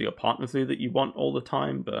university or partner zoo that you want all the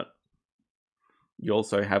time, but you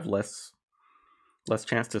also have less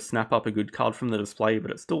chance to snap up a good card from the display,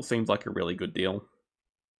 but it still seems like a really good deal.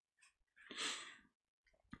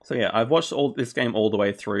 So yeah, I've watched this game all the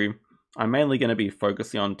way through. I'm mainly going to be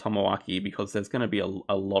focusing on Tomoaki because there's going to be a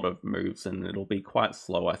lot of moves and it'll be quite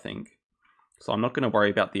slow, I think. So I'm not going to worry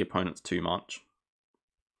about the opponents too much.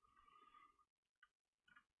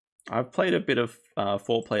 I've played a bit of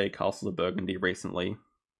 4-player Castles of Burgundy recently.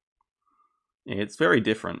 It's very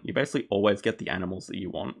different. You basically always get the animals that you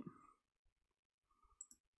want.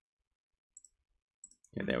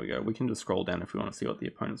 Yeah, there we go. We can just scroll down if we want to see what the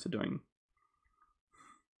opponents are doing.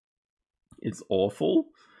 It's awful.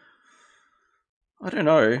 I don't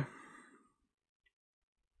know.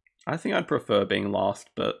 I think I'd prefer being last,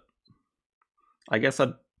 but I guess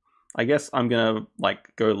I'm gonna,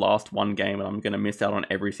 like, go last one game and I'm gonna miss out on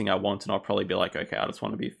everything I want, and I'll probably be like, okay, I just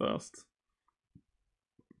want to be first.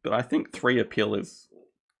 But I think 3 appeal is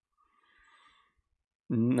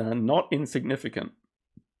not insignificant.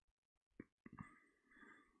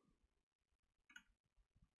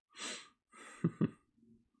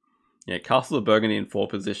 Yeah, Castle of Burgundy in 4th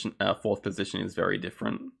position is very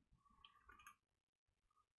different.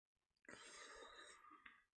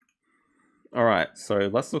 Alright, so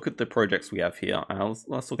let's look at the projects we have here.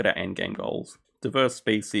 Let's look at our endgame goals. Diverse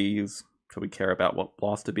species, so we care about what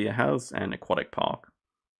Blaster Beer has, and Aquatic Park.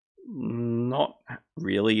 Not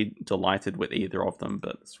really delighted with either of them,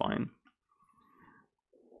 but it's fine.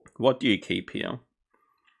 What do you keep here?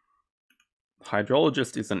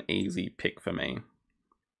 Hydrologist is an easy pick for me.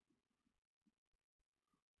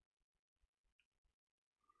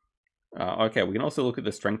 Okay, we can also look at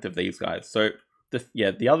the strength of these guys. So,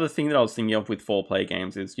 the other thing that I was thinking of with 4-player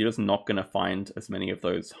games is you're just not going to find as many of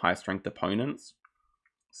those high-strength opponents.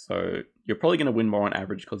 So, you're probably going to win more on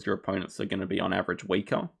average because your opponents are going to be on average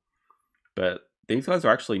weaker. But these guys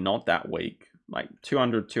are actually not that weak. Like,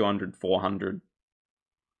 200, 200, 400.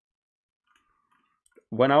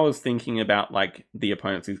 When I was thinking about, like, the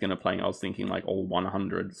opponents he's going to play, I was thinking, like, all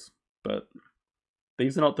 100s. But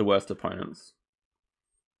these are not the worst opponents.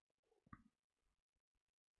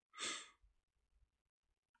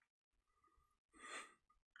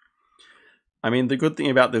 I mean, the good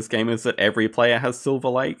thing about this game is that every player has Silver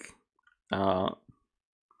Lake. So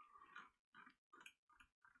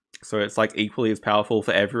it's, like, equally as powerful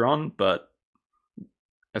for everyone, but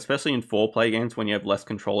especially in 4-player games when you have less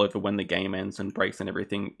control over when the game ends and breaks and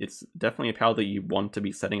everything, it's definitely a power that you want to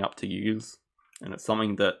be setting up to use, and it's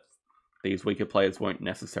something that these weaker players won't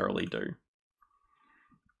necessarily do.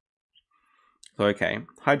 So okay,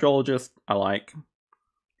 Hydrologist, I like.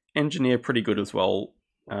 Engineer, pretty good as well.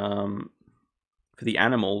 For the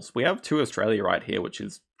animals, we have 2 Australia right here, which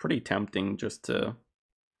is pretty tempting just to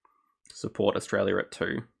support Australia at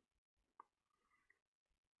 2.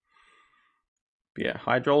 But yeah,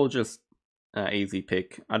 Hydrologist, easy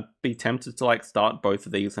pick. I'd be tempted to, like, start both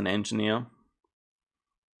of these and Engineer.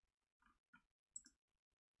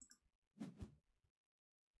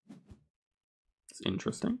 It's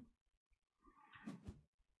interesting.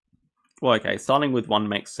 Well, okay, starting with 1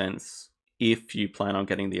 makes sense if you plan on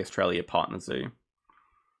getting the Australia Partner Zoo,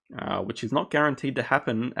 which is not guaranteed to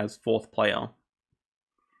happen as 4th player.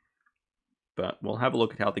 But we'll have a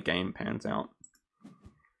look at how the game pans out.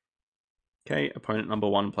 Okay, opponent number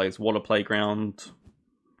 1 plays Water Playground.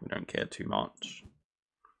 We don't care too much.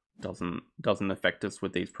 Doesn't affect us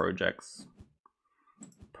with these projects.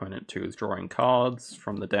 Opponent 2 is drawing cards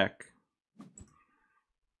from the deck.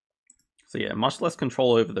 So yeah, much less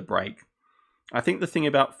control over the break. I think the thing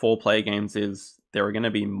about 4-player games is there are going to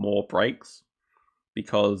be more breaks,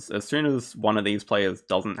 because as soon as one of these players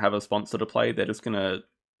doesn't have a sponsor to play, they're just going to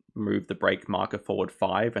move the break marker forward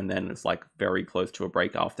 5, and then it's like very close to a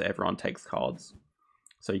break after everyone takes cards.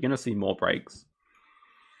 So you're going to see more breaks.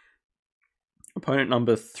 Opponent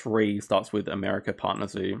number 3 starts with America Partner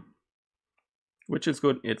Zoo, which is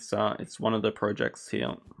good. It's one of the projects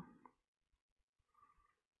here.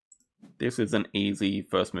 This is an easy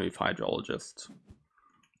first move hydrologist.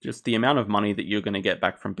 Just the amount of money that you're going to get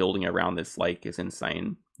back from building around this lake is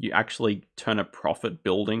insane. You actually turn a profit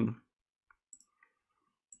building.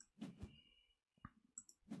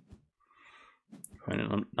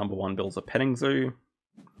 Opponent number 1 builds a petting zoo.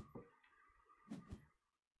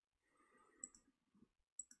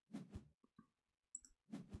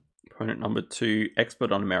 Opponent number 2,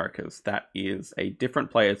 expert on Americas. That is a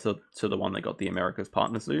different player to the one that got the Americas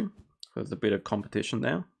Partner Zoo. There's a bit of competition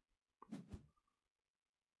there.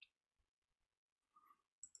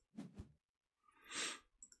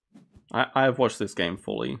 I have watched this game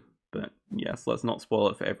fully, but yes, let's not spoil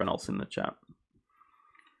it for everyone else in the chat.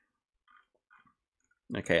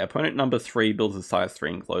 Okay, opponent number 3 builds a size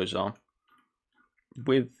 3 enclosure.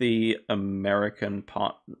 With the American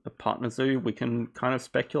Partner Zoo, we can kind of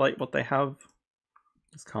speculate what they have.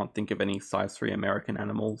 Just can't think of any size 3 American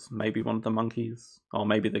animals. Maybe one of the monkeys. Or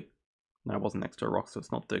maybe the... No, it wasn't next to a rock, so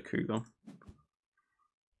it's not the cougar.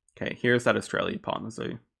 Okay, here's that Australia Partner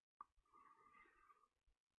Zoo.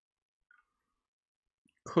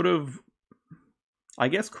 Could have... I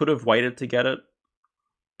guess could have waited to get it.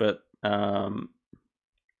 But,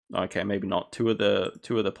 okay, maybe not. Two of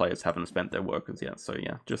the players haven't spent their workers yet, so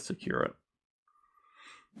yeah, just secure it.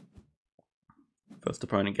 First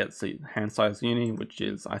opponent gets the hand size uni, which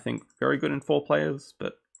is, I think, very good in 4 players,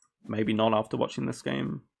 but maybe not after watching this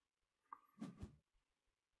game.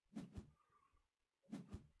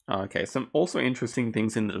 Okay, some also interesting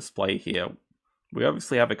things in the display here. We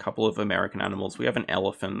obviously have a couple of American animals. We have an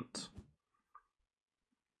elephant.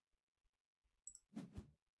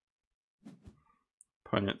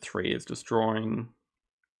 Opponent 3 is destroying.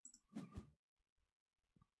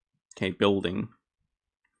 Okay, building.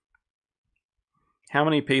 How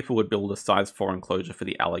many people would build a size 4 enclosure for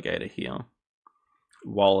the alligator here?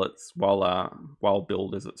 While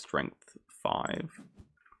build is at strength 5.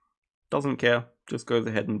 Doesn't care. Just goes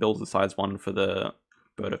ahead and builds a size 1 for the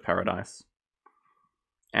bird of paradise.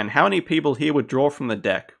 And how many people here would draw from the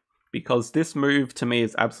deck? Because this move to me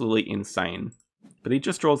is absolutely insane. But he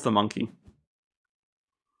just draws the monkey.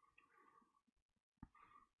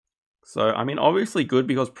 So, I mean, obviously good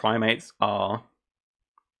because primates are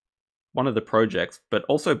one of the projects, but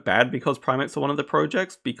also bad because primates are one of the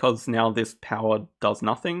projects, because now this power does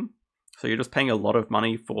nothing. So you're just paying a lot of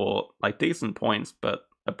money for, like, decent points, but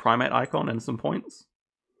a primate icon and some points.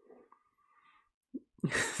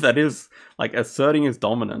 That is, like, asserting his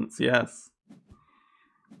dominance, yes.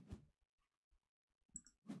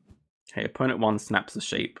 Okay, opponent 1 snaps a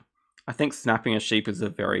sheep. I think snapping a sheep is a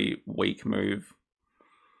very weak move.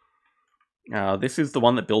 This is the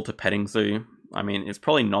one that built a petting zoo. I mean, it's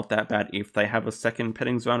probably not that bad if they have a second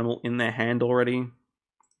petting zoo animal in their hand already.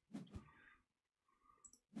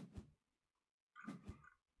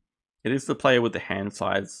 It is the player with the hand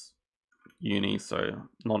size uni, so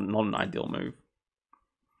not an ideal move.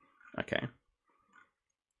 Okay.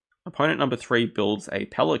 Opponent number 3 builds a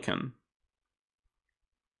pelican.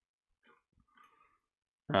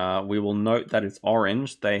 We will note that it's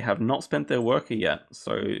orange. They have not spent their worker yet,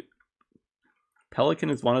 so pelican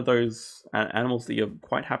is one of those animals that you're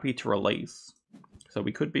quite happy to release. So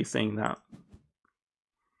we could be seeing that.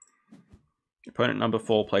 Opponent number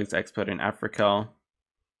 4 plays expert in Africa.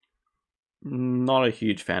 Not a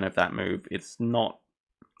huge fan of that move. It's not...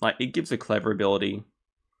 like, it gives a clever ability.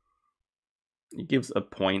 It gives a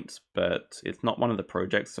point, but it's not one of the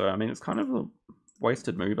projects, so I mean, it's kind of a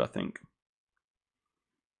wasted move, I think.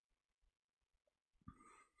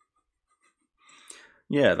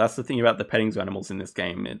 Yeah, that's the thing about the petting zoo animals in this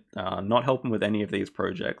game. It not helping with any of these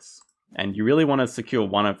projects. And you really want to secure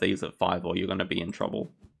one of these at 5 or you're going to be in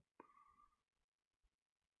trouble.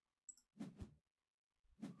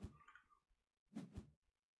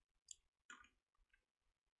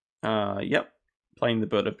 Yep. Playing the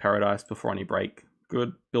bird of paradise before any break.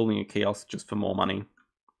 Good. Building a kiosk just for more money.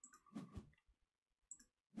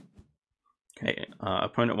 Okay,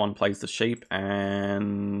 opponent 1 plays the sheep,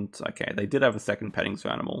 and okay, they did have a second petting zoo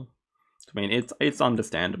animal. I mean, it's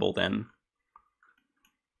understandable then.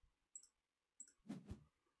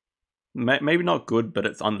 Maybe not good, but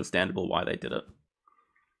it's understandable why they did it.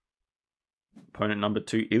 Opponent number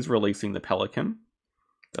 2 is releasing the Pelican.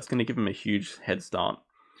 That's going to give him a huge head start.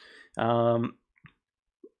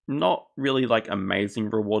 Not really like amazing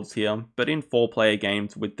rewards here, but in 4-player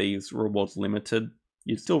games with these rewards limited,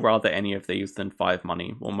 you'd still rather any of these than 5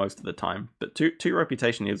 money, or most of the time. But 2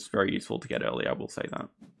 reputation is very useful to get early, I will say that.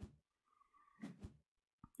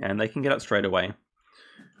 And they can get it straight away.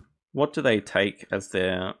 What do they take as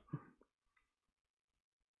their...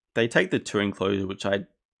 They take the 2 enclosure, which I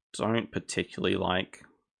don't particularly like.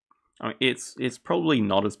 I mean, it's probably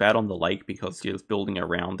not as bad on the lake because you're just building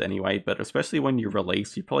around anyway, but especially when you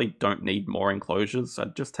release, you probably don't need more enclosures.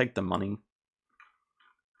 I'd just take the money.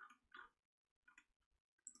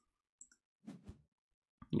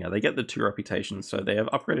 Yeah, they get the 2 reputations, so they have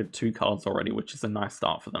upgraded 2 cards already, which is a nice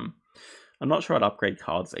start for them. I'm not sure I'd upgrade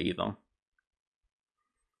cards either.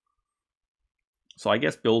 So I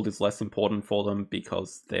guess build is less important for them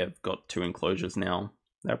because they've got 2 enclosures now.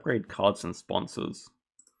 They upgrade cards and sponsors.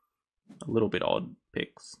 A little bit odd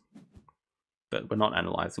picks, but we're not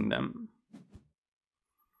analyzing them.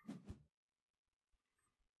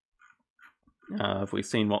 Have we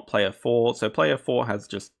seen what player 4? So player 4 has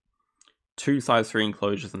just 2 size 3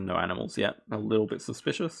 enclosures and no animals yet. A little bit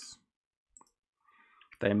suspicious.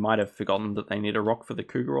 They might have forgotten that they need a rock for the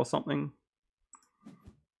cougar or something.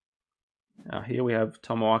 Here we have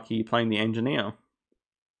Tomoaki playing the engineer.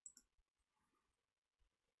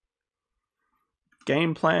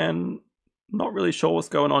 Game plan, not really sure what's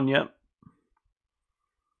going on yet.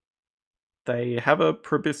 They have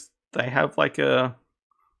like a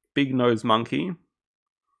big nose monkey,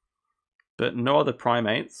 but no other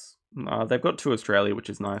primates. They've got 2 Australia, which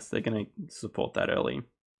is nice. They're going to support that early.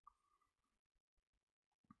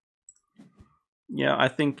 Yeah, I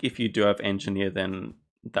think if you do have engineer, then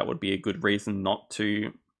that would be a good reason not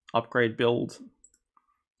to upgrade build.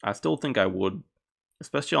 I still think I would,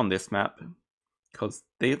 especially on this map, because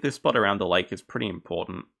this spot around the lake is pretty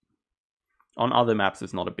important. On other maps,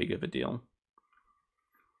 it's not a big of a deal.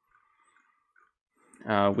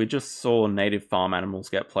 We just saw native farm animals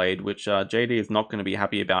get played, which JD is not going to be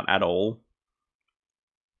happy about at all,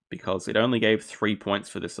 because it only gave 3 points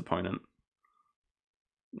for this opponent.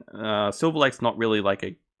 Silver Lake's not really like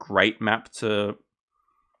a great map to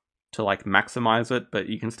like maximize it, but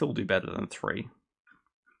you can still do better than 3.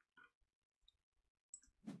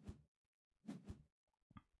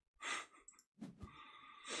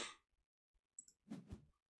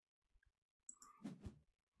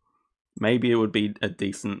 Maybe it would be a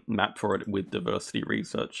decent map for it with Diversity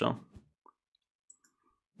Researcher.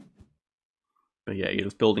 But yeah, you're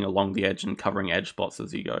just building along the edge and covering edge spots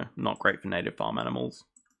as you go. Not great for native farm animals.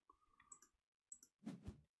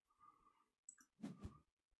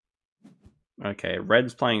 Okay,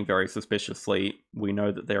 Red's playing very suspiciously. We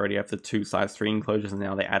know that they already have the 2 size 3 enclosures and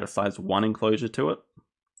now they add a size 1 enclosure to it.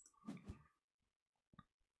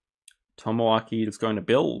 Tomoaki is going to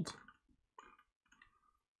build.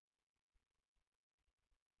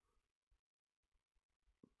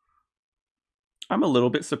 I'm a little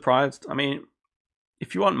bit surprised. I mean,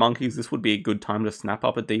 if you want monkeys, this would be a good time to snap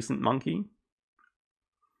up a decent monkey.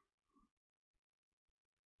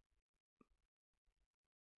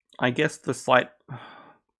 I guess the slight...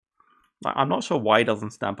 I'm not sure why he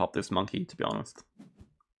doesn't snap up this monkey, to be honest.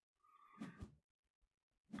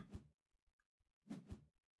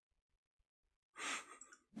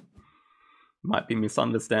 Might be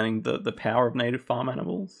misunderstanding the power of native farm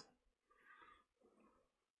animals.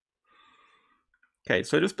 Okay,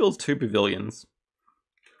 so it just builds 2 pavilions.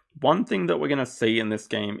 One thing that we're going to see in this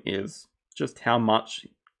game is just how much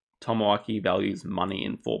Tomoaki values money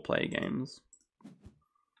in 4-player games.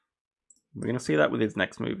 We're going to see that with his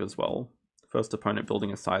next move as well. First opponent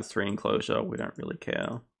building a size 3 enclosure, we don't really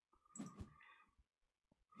care.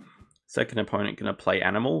 Second opponent going to play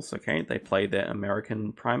animals, okay, they play their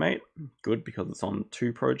American primate. Good, because it's on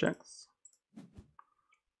 2 projects.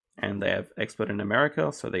 And they have expert in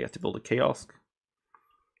America, so they have to build a kiosk.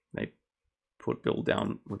 They put build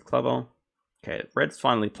down with clever. Okay, Red's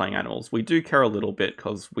finally playing animals. We do care a little bit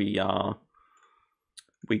because we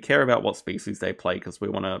care about what species they play because we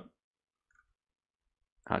want to,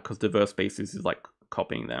 because diverse species is like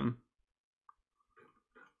copying them.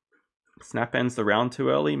 Snap ends the round too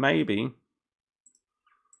early, maybe.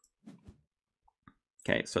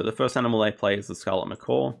 Okay, so the first animal they play is the Scarlet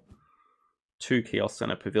Macaw. 2 kiosks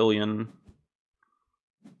and a pavilion.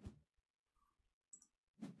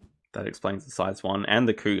 That explains the size 1 and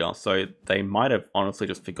the cougar, so they might have honestly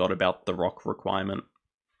just forgot about the rock requirement.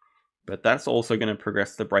 But that's also going to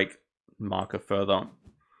progress the break marker further.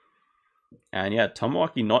 And yeah,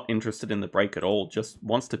 Tomoaki not interested in the break at all, just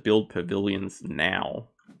wants to build pavilions now.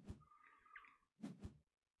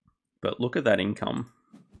 But look at that income.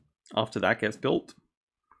 After that gets built,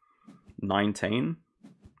 19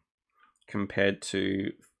 compared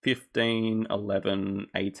to 15, 11,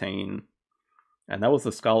 18. And that was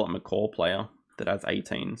the Scarlet Macaw player that has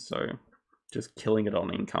 18. So just killing it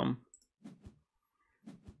on income.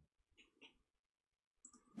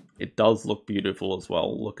 It does look beautiful as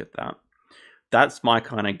well. Look at that. That's my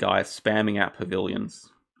kind of guy, spamming out pavilions.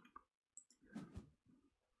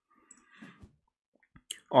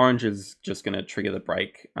 Orange is just going to trigger the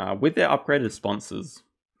break with their upgraded sponsors.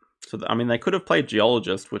 So, I mean, they could have played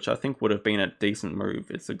Geologist, which I think would have been a decent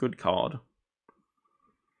move. It's a good card.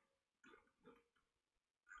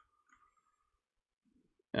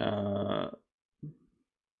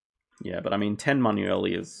 Yeah, but I mean, 10 money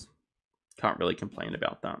early is... Can't really complain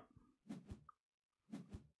about that.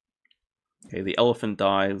 Okay, the elephant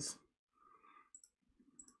dies.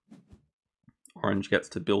 Orange gets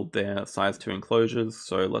to build their size 2 enclosures.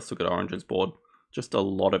 So let's look at Orange's board. Just a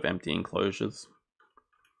lot of empty enclosures.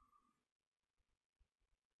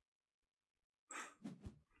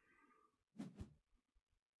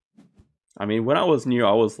 I mean, when I was new,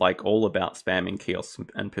 I was like all about spamming kiosks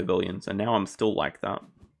and pavilions, and now I'm still like that.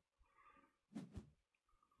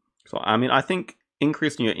 So, I mean, I think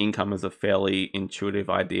increasing your income is a fairly intuitive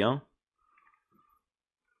idea.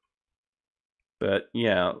 But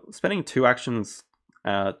yeah, spending 2 actions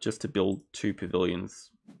just to build 2 pavilions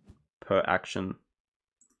per action,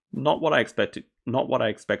 not what I expected. Not what I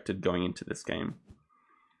expected going into this game.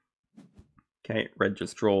 Okay, red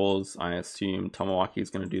just draws. I assume Tomoaki is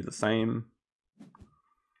going to do the same.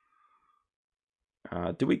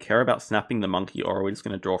 Do we care about snapping the monkey, or are we just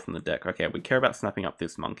going to draw from the deck? Okay, we care about snapping up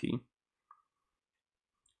this monkey.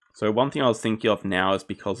 So one thing I was thinking of now is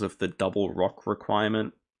because of the double rock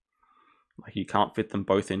requirement. Like, you can't fit them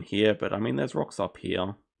both in here, but I mean, there's rocks up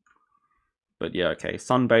here. But yeah, okay,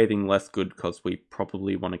 sunbathing less good because we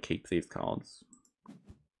probably want to keep these cards.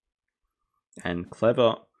 And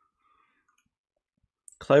clever.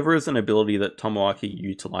 Clever is an ability that Tomoaki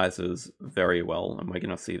utilizes very well, and we're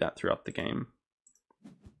going to see that throughout the game.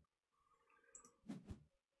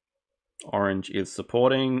 Orange is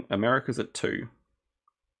supporting. America's at 2.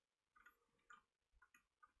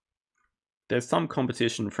 There's some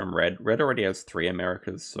competition from red. Red already has 3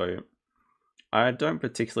 Americas, so I don't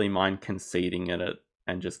particularly mind conceding at it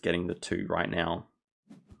and just getting the 2 right now.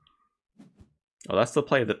 Oh, that's the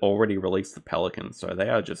player that already released the Pelican, so they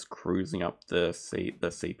are just cruising up the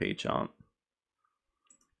CP chart.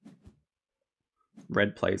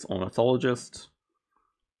 Red plays Ornithologist.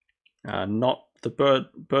 The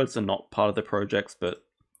birds are not part of the projects, but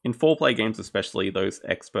in 4-player games especially, those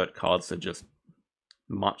expert cards are just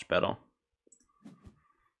much better.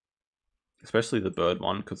 Especially the bird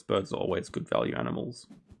one, because birds are always good value animals.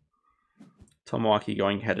 Tomoaki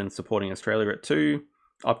going ahead and supporting Australia at 2,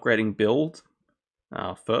 upgrading build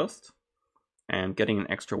first, and getting an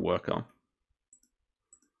extra worker.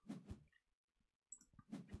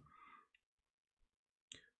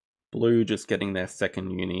 Blue just getting their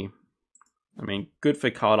 2nd uni. I mean, good for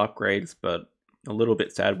card upgrades, but a little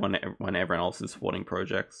bit sad when everyone else is supporting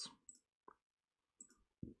projects.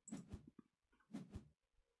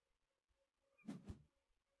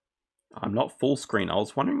 I'm not full screen. I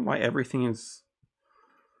was wondering why everything is...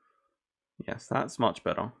 Yes, that's much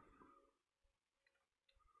better.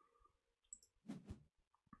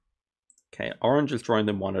 Okay, Orange is drawing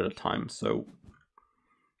them 1 at a time, so...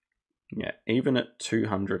 Yeah, even at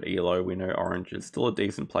 200 ELO, we know Orange is still a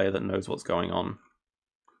decent player that knows what's going on.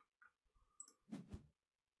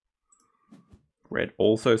 Red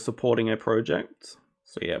also supporting a project.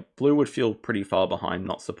 So yeah, Blue would feel pretty far behind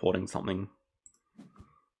not supporting something.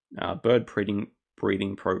 Bird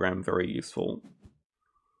breeding program, very useful.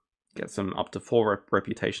 Gets them up to 4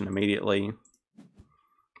 reputation immediately.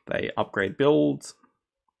 They upgrade builds.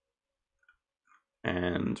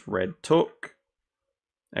 And red took.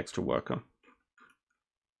 Extra worker.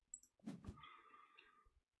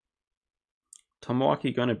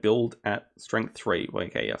 Tomoaki going to build at strength 3. Well,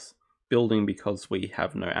 okay, yes. Building because we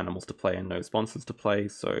have no animals to play and no sponsors to play,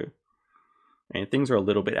 so... I mean, things are a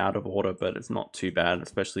little bit out of order, but it's not too bad,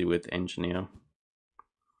 especially with engineer.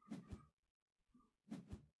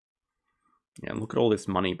 Yeah, look at all this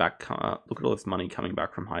money back. Look at all this money coming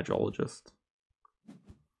back from hydrologist.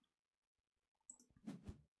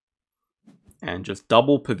 And just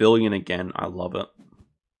double pavilion again. I love it.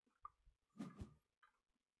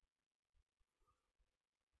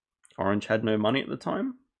 Orange had no money at the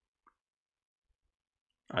time.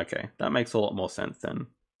 Okay, that makes a lot more sense then.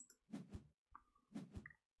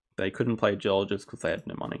 They couldn't play geologist because they had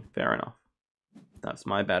no money. Fair enough. That's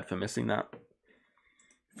my bad for missing that.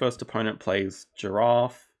 First opponent plays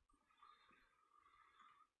Giraffe.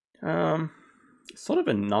 Sort of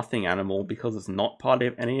a nothing animal because it's not part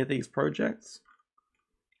of any of these projects.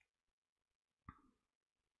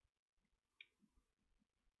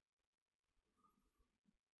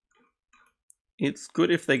 It's good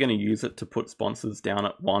if they're going to use it to put sponsors down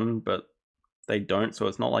at 1, but they don't, so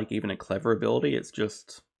it's not like even a clever ability, it's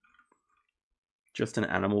just an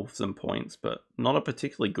animal for some points, but not a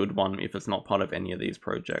particularly good one if it's not part of any of these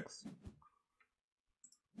projects.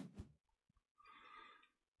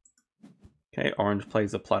 Okay, orange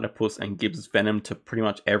plays a platypus and gives venom to pretty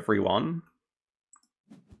much everyone.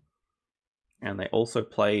 And they also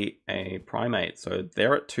play a primate, so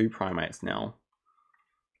they're at 2 primates now.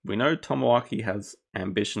 We know Tomoaki has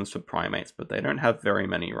ambitions for primates, but they don't have very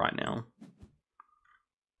many right now.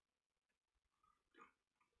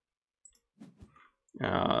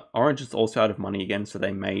 Orange is also out of money again, so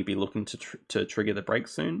they may be looking to trigger the break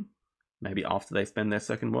soon. Maybe after they spend their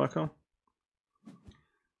second worker.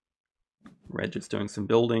 Red just doing some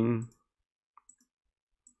building.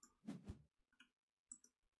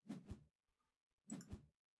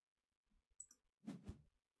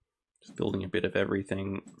 Just building a bit of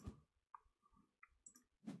everything.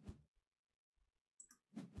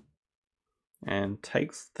 And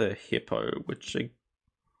takes the hippo, which...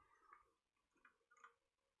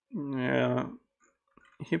 yeah...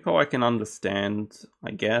 hippo I can understand,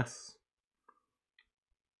 I guess.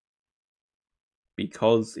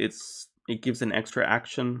 Because it gives an extra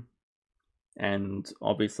action, and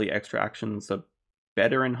obviously extra actions are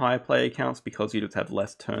better in higher player counts because you just have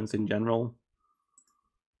less turns in general.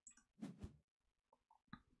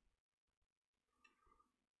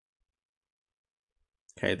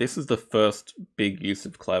 Okay, this is the first big use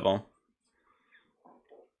of clever.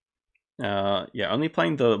 Yeah, only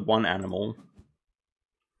playing the 1 animal.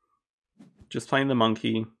 Just playing the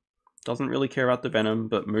monkey. Doesn't really care about the venom,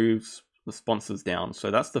 but moves the sponsors down.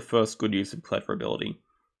 So that's the first good use of clever ability.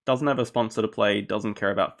 Doesn't have a sponsor to play, doesn't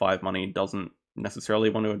care about 5 money, doesn't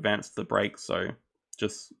necessarily want to advance the break, so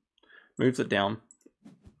just moves it down.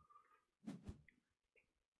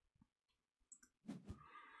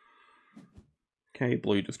 Okay,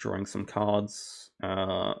 blue just drawing some cards.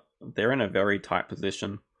 They're in a very tight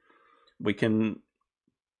position. We can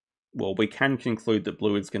conclude that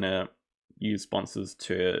blue is going to use sponsors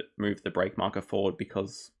to move the break marker forward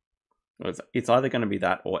because it's either going to be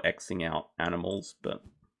that or Xing out animals, but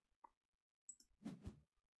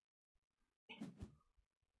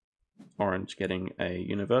orange getting a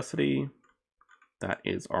university. That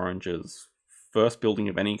is orange's first building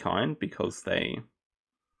of any kind because they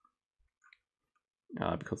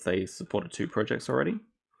supported 2 projects already.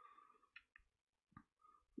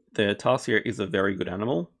 The Tarsier is a very good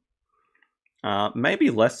animal.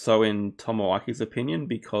 Maybe less so in Tomoaki's opinion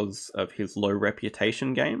because of his low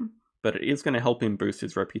reputation game, but it is going to help him boost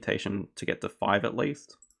his reputation to get to 5 at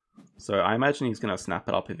least. So I imagine he's going to snap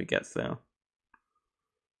it up if it gets there.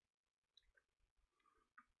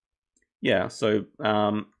 Yeah, so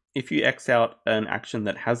if you X out an action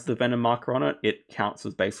that has the venom marker on it, it counts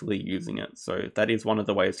as basically using it. So that is one of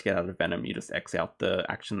the ways to get out of venom. You just X out the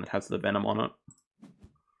action that has the venom on it.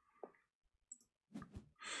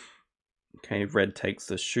 Okay, red takes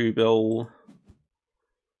the shoe bill.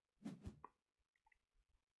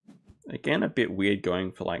 Again, a bit weird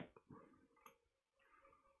going for like...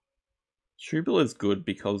 shoe bill is good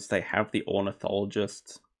because they have the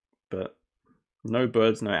ornithologist, but no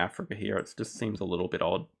birds, no Africa here. It just seems a little bit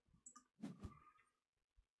odd.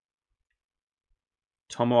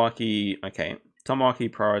 Tomoaki, okay. Tomoaki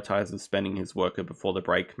prioritizes spending his worker before the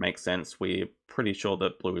break. Makes sense. We're pretty sure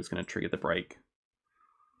that blue is going to trigger the break.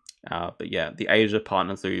 But yeah, the Asia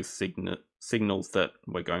partner zoo signals that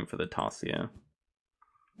we're going for the Tarsier.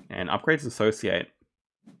 And upgrades Associate.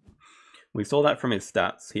 We saw that from his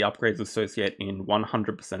stats. He upgrades Associate in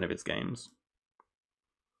 100% of his games.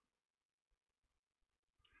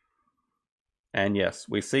 And yes,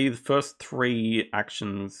 we see the first 3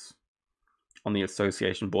 actions on the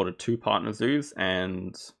association board are 2 partner zoos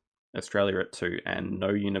and Australia at 2 and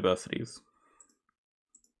no universities.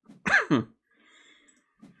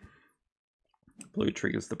 Blue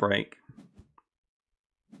triggers the break.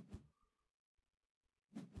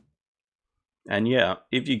 And yeah,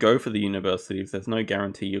 if you go for the universities, there's no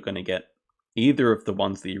guarantee you're going to get either of the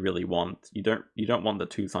ones that you really want. You don't want the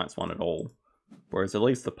 2 science one at all. Whereas at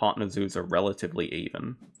least the partner zoos are relatively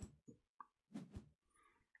even.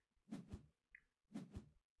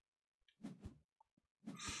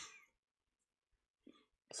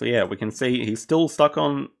 So yeah, we can see he's still stuck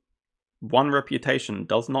on 1 reputation,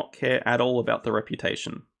 does not care at all about the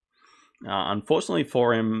reputation. Unfortunately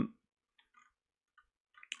for him,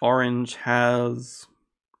 Orange has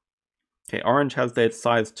their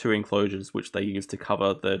size 2 enclosures, which they use to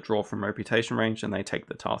cover the draw from reputation range, and they take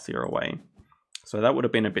the Tarsier away. So that would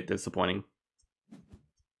have been a bit disappointing.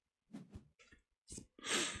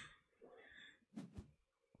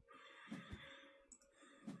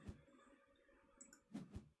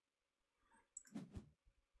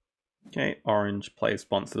 Okay, Orange plays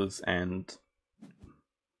sponsors and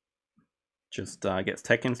just gets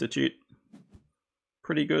Tech Institute.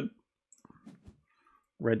 Pretty good.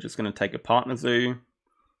 Red just going to take a Partner Zoo.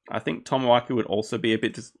 I think Tomoaki would also be a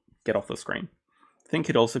bit... Get off the screen. I think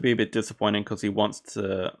he'd also be a bit disappointing because he wants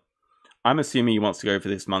to... I'm assuming he wants to go for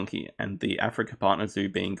this monkey, and the Africa Partner Zoo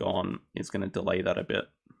being gone is going to delay that a bit.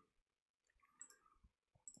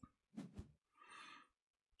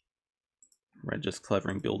 Red just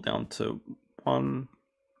clevering build down to 1.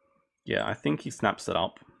 Yeah, I think he snaps it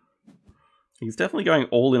up. He's definitely going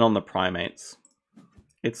all in on the primates.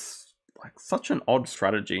 It's like such an odd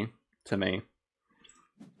strategy to me.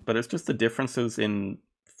 But it's just the differences in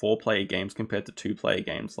 4-player games compared to 2-player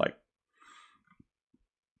games. Like,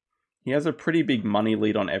 he has a pretty big money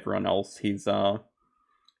lead on everyone else. He's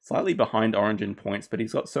slightly behind Orange in points, but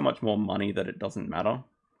he's got so much more money that it doesn't matter.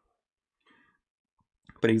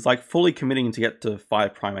 But he's like fully committing to get to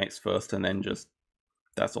 5 primates first, and then just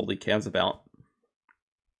that's all he cares about.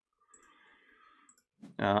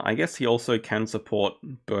 I guess he also can support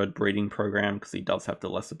bird breeding program because he does have the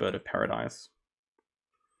lesser bird of paradise.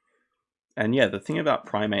 And yeah, the thing about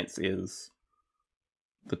primates is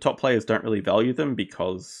the top players don't really value them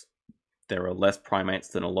because there are less primates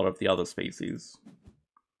than a lot of the other species.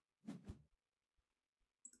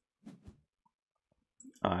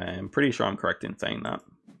 I'm pretty sure I'm correct in saying that.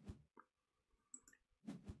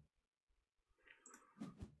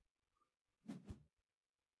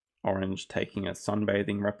 Orange taking a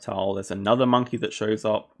sunbathing reptile. There's another monkey that shows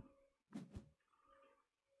up.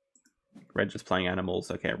 Red just playing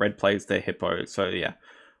animals. Okay, Red plays their hippo. So yeah,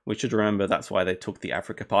 we should remember that's why they took the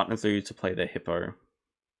Africa Partner Zoo to play their hippo.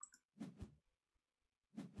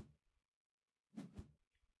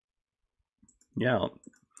 Yeah,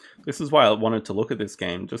 this is why I wanted to look at this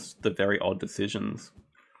game, just the very odd decisions.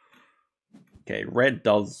 Okay, Red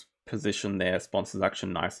does position their sponsors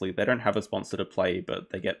action nicely. They don't have a sponsor to play, but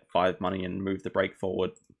they get 5 money and move the break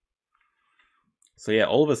forward. So yeah,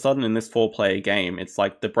 all of a sudden in this 4-player game, it's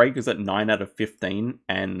like the break is at 9 out of 15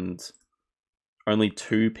 and only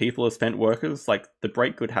 2 people have spent workers. Like, the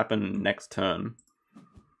break could happen next turn.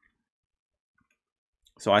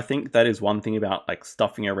 So I think that is one thing about like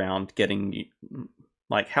stuffing around, getting...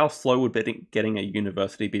 Like, how slow would getting a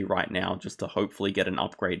university be right now just to hopefully get an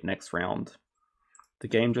upgrade next round? The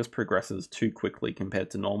game just progresses too quickly compared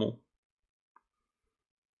to normal.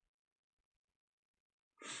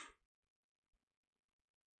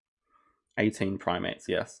 $18 primates,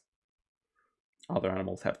 yes. Other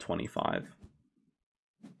animals have 25.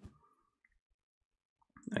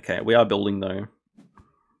 Okay, we are building though.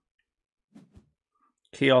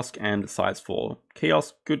 Kiosk and size 4.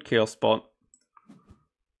 Kiosk, good kiosk spot.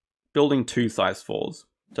 Building 2 size 4s.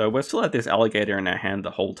 So we're still at this alligator in our hand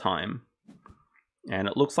the whole time. And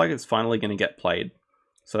it looks like it's finally going to get played.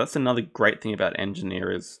 So that's another great thing about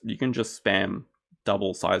Engineer is you can just spam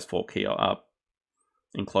double size 4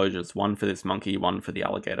 enclosures. 1 for this monkey, 1 for the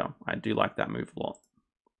alligator. I do like that move a lot.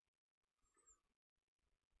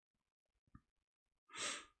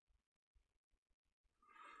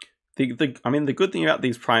 The good thing about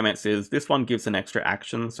these primates is this one gives an extra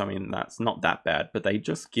action. So I mean, that's not that bad, but they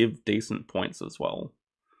just give decent points as well.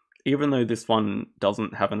 Even though this one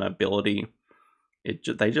doesn't have an ability,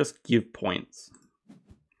 they just give points.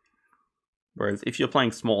 Whereas if you're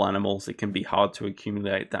playing small animals, it can be hard to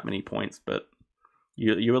accumulate that many points, but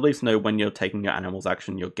you at least know when you're taking your animal's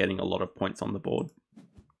action, you're getting a lot of points on the board.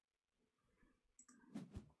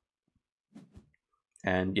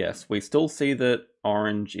 And yes, we still see that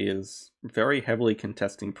Orange is very heavily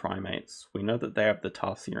contesting primates. We know that they have the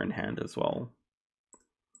Tarsier in hand as well.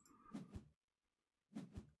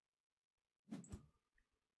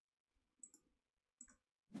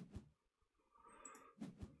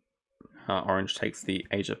 Orange takes the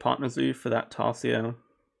Asia Partner Zoo for that Tarsier.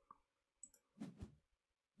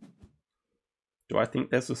 Do I think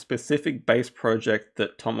there's a specific base project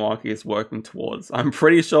that Tomoaki is working towards? I'm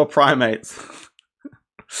pretty sure primates.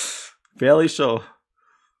 Fairly sure.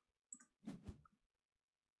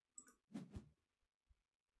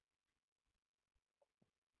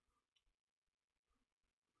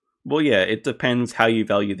 Well, yeah, it depends how you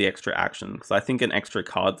value the extra action, because I think an extra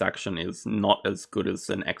cards action is not as good as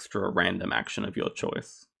an extra random action of your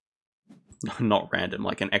choice. Not random,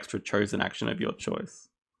 like an extra chosen action of your choice.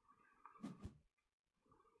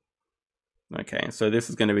 Okay, so this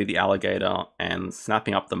is going to be the alligator and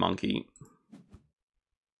snapping up the monkey.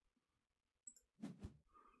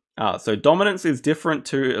 So dominance is different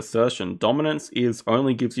to assertion. Dominance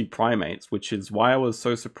only gives you primates, which is why I was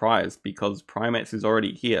so surprised, because primates is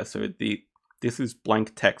already here. So this is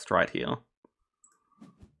blank text right here.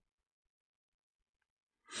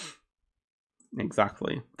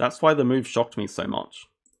 Exactly. That's why the move shocked me so much.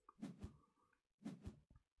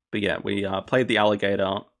 But yeah, we played the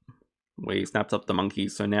alligator. We snapped up the monkey.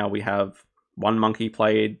 So now we have 1 monkey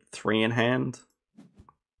played, 3 in hand.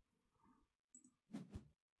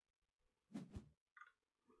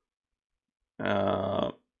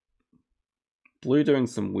 Blue doing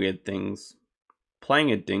some weird things.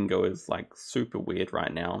 Playing a dingo is like super weird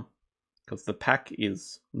right now, because the pack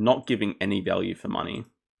is not giving any value for money.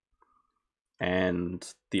 And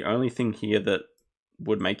the only thing here that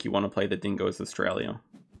would make you want to play the dingo is Australia.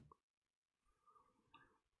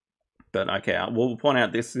 But okay, we'll point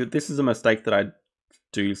out this is a mistake that I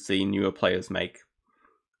do see newer players make.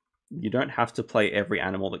 You don't have to play every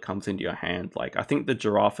animal that comes into your hand. Like, I think the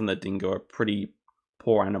giraffe and the dingo are pretty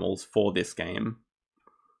poor animals for this game.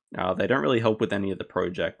 They don't really help with any of the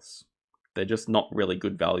projects. They're just not really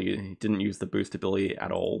good value. He didn't use the boost ability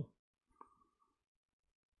at all.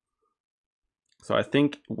 So I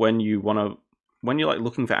think when you're like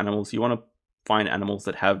looking for animals, you want to find animals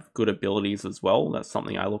that have good abilities as well. That's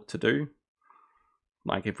something I look to do.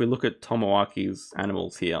 Like if we look at Tomoaki's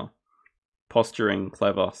animals here, posturing,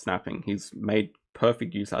 clever, snapping, he's made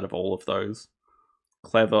perfect use out of all of those.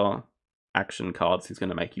 Clever action cards he's going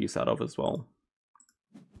to make use out of as well.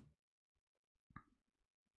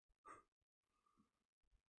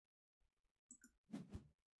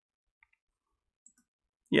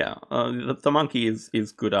 Yeah, the monkey is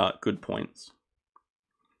good points.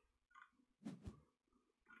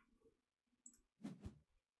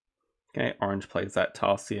 Okay, orange plays that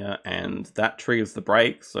Tarsier, and that triggers the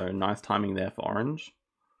break, so nice timing there for orange.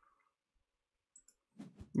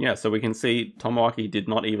 Yeah, so we can see Tomoaki did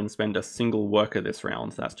not even spend a single worker this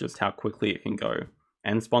round. That's just how quickly it can go.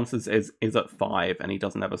 And sponsors is at 5, and he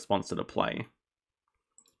doesn't have a sponsor to play.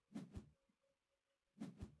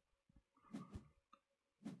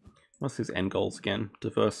 What's his end goals again?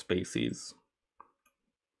 Diverse species.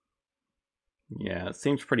 Yeah, it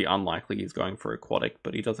seems pretty unlikely he's going for aquatic,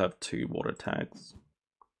 but he does have 2 water tags.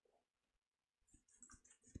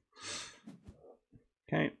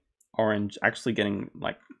 Okay, orange actually getting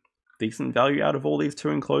like decent value out of all these 2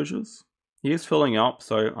 enclosures. He is filling up,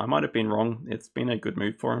 so I might have been wrong. It's been a good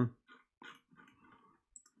move for him.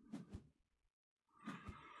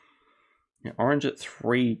 Yeah, orange at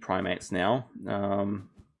 3 primates now.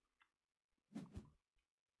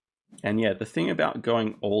 And yeah, the thing about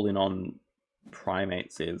going all in on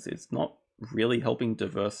primates is it's not really helping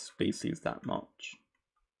diverse species that much.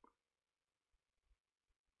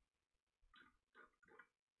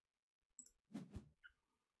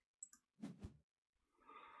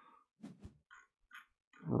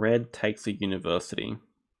 Red takes a university.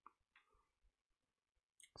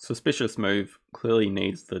 Suspicious move. Clearly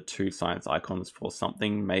needs the 2 science icons for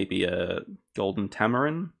something. Maybe a golden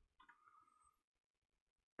tamarin.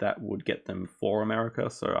 That would get them for America,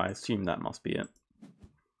 so I assume that must be it.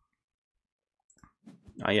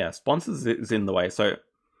 Yeah, sponsors is in the way. So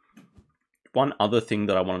one other thing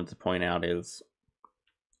that I wanted to point out is,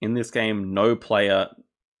 in this game, no player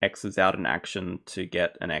X's out an action to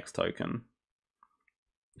get an X token.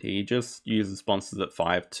 He just uses sponsors at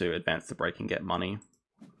 5 to advance the break and get money.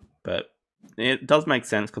 But it does make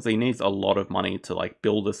sense because he needs a lot of money to like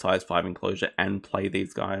build a size 5 enclosure and play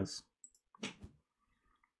these guys.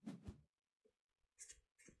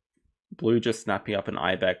 Blue just snapping up an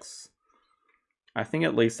Ibex. I think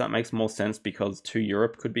at least that makes more sense because 2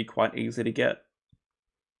 Europe could be quite easy to get.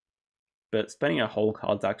 But spending a whole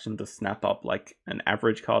card's action to snap up like an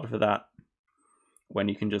average card for that, when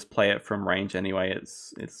you can just play it from range anyway,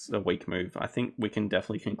 it's a weak move. I think we can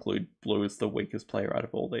definitely conclude blue is the weakest player out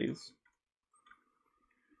of all these.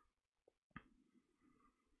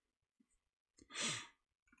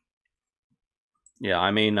 Yeah,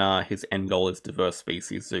 I mean, his end goal is diverse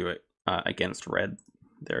species zoo against red.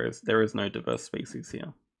 There is no diverse species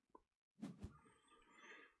here.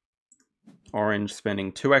 Orange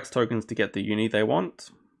spending 2 X tokens to get the uni they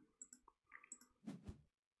want.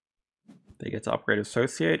 They get to upgrade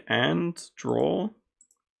associate and draw.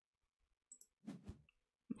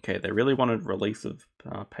 Okay, they really wanted release of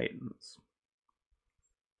patents.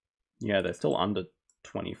 Yeah, they're still under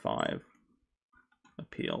 25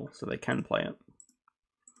 appeal, so they can play it.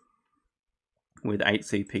 With 8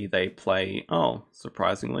 CP, they play, oh,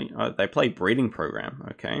 surprisingly, they play Breeding Program,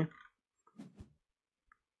 okay.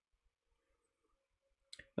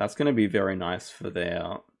 That's going to be very nice for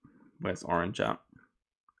their, where's Orange at?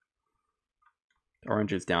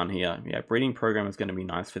 Orange is down here. Yeah, Breeding Program is going to be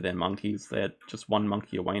nice for their monkeys. They're just 1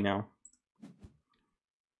 monkey away now.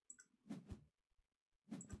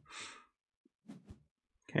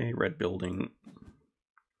 Okay, red building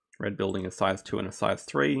a size 2 and a size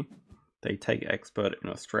 3. They take expert in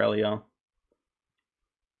Australia.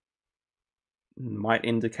 Might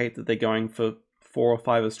indicate that they're going for 4 or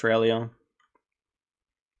 5 Australia.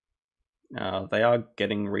 They are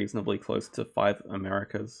getting reasonably close to 5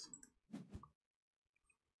 Americas.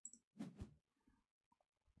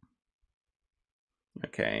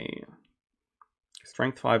 Okay.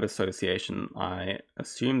 Strength 5 Association. I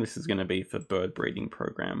assume this is going to be for bird breeding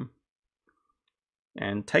program.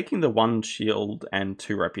 And taking the 1 shield and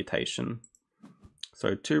 2 reputation.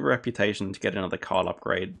 So 2 reputation to get another card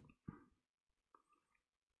upgrade.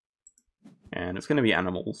 And it's going to be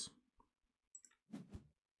animals.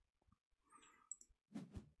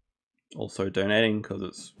 Also donating because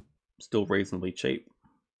it's still reasonably cheap.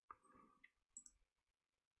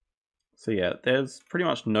 So yeah, there's pretty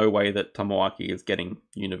much no way that Tomoaki is getting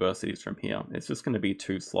universities from here. It's just going to be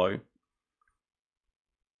too slow.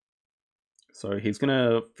 So he's going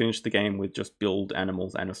to finish the game with just build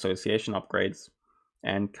animals and association upgrades.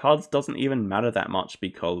 And cards doesn't even matter that much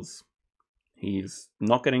because he's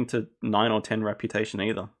not getting to 9 or 10 reputation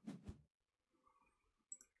either.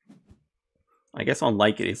 I guess on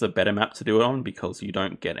Lake it is a better map to do it on because you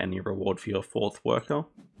don't get any reward for your 4th worker.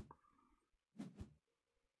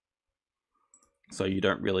 So you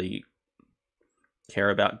don't really care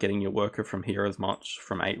about getting your worker from here as much,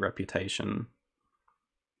 from 8 reputation.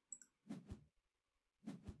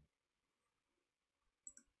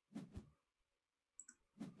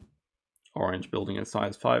 Orange building a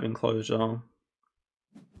size 5 enclosure.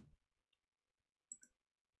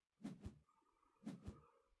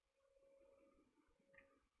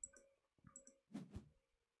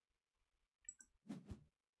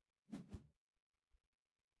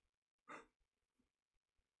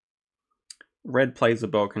 Red plays a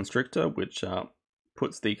boa constrictor, which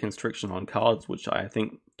puts the constriction on cards, which I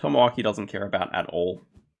think Tomoaki doesn't care about at all.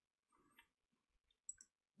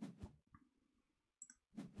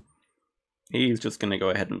 He's just going to go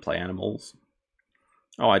ahead and play animals.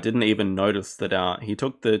 Oh, I didn't even notice that he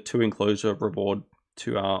took the 2 enclosure reward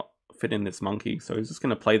to fit in this monkey, so he's just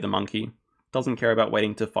going to play the monkey. Doesn't care about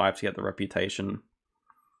waiting to 5 to get the reputation.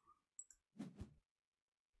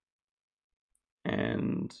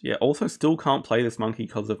 And yeah, also still can't play this monkey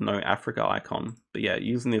because of no Africa icon. But yeah,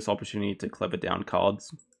 using this opportunity to clever down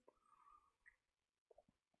cards.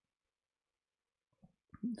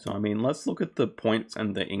 So I mean, let's look at the points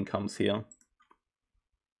and the incomes here.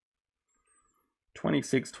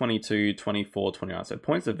 26, 22, 24, 29. So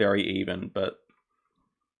points are very even, but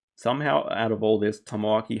somehow out of all this,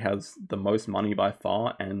 Tomoaki has the most money by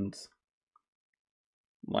far and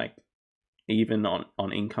like even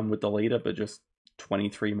on income with the leader, but just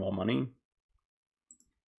 23 more money.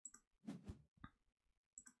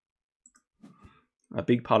 A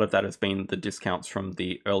big part of that has been the discounts from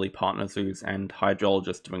the early partner zoos and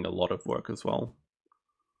hydrologists doing a lot of work as well.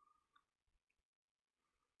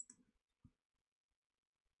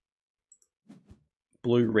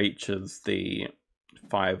 Blue reaches the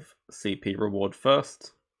 5 CP reward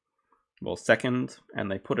first, well second,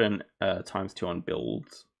 and they put in ×2 on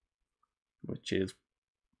builds, which is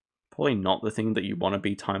probably not the thing that you want to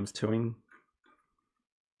be ×2ing.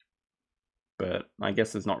 But I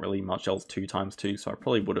guess there's not really much else 2 × 2, so I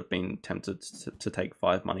probably would have been tempted to take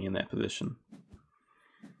 5 money in their position.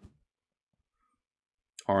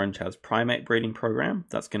 Orange has primate breeding program.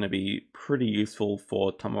 That's going to be pretty useful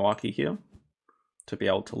for Tomoaki here to be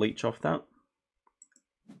able to leech off that.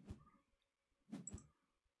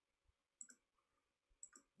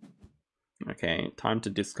 Okay, time to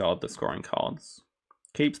discard the scoring cards.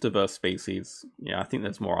 Keeps diverse species. Yeah, I think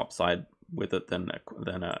there's more upside with it than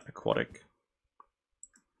aquatic.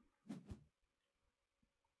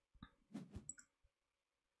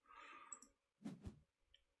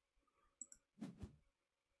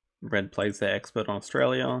 Red plays their expert on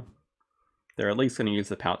Australia. They're at least going to use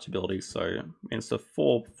the pouch ability, so it's a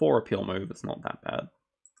 4 appeal move. It's not that bad.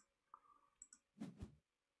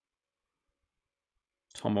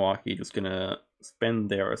 Tomoaki just going to spend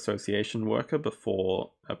their association worker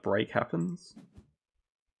before a break happens.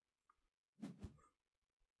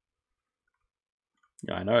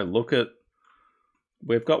 Yeah, I know. Look at...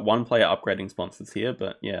 We've got 1 player upgrading sponsors here,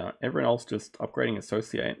 but yeah, everyone else just upgrading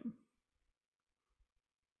associate.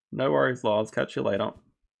 No worries, Lars. Catch you later.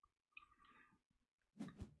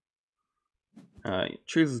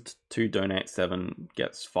 Chooses to donate 7,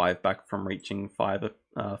 gets 5 back from reaching 5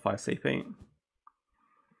 CP.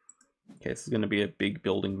 Okay, this is going to be a big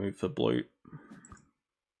building move for blue.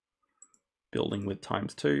 Building with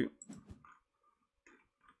 ×2.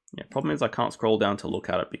 Yeah, problem is I can't scroll down to look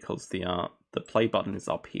at it because the play button is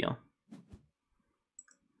up here.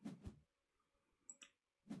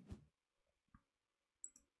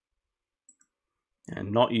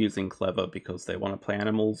 And not using clever because they want to play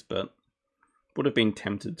animals, but would have been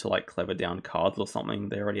tempted to like clever down cards or something.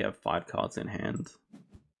 They already have 5 cards in hand.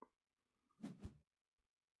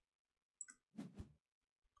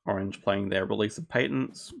 Orange playing their release of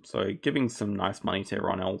patents, so giving some nice money to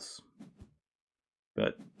everyone else.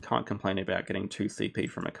 But can't complain about getting 2 CP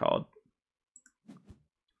from a card.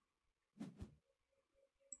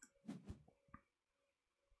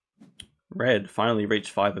 Red finally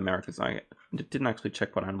reached 5 Americas. I didn't actually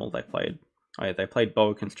check what animal they played. Oh yeah, they played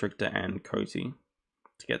Boa Constrictor and Coati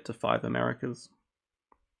to get to 5 Americas.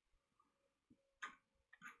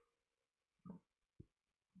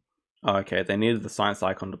 Oh, okay, they needed the science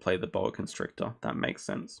icon to play the Boa Constrictor. That makes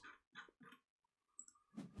sense.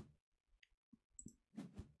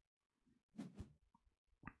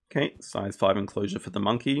 Okay, size 5 enclosure for the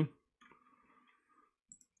monkey.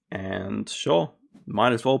 And sure,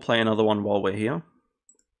 might as well play another one while we're here.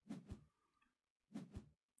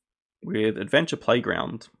 With Adventure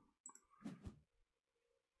Playground.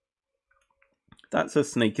 That's a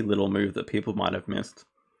sneaky little move that people might have missed.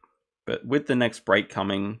 But with the next break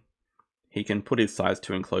coming, he can put his size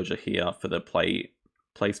 2 enclosure here for the play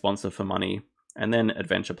sponsor for money. And then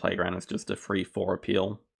Adventure Playground is just a free 4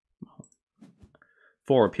 appeal.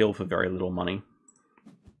 4 appeal for very little money.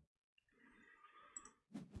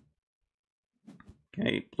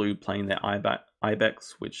 Okay, blue playing their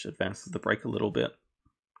Ibex, which advances the break a little bit.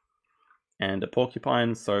 And a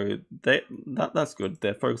Porcupine, so that's good.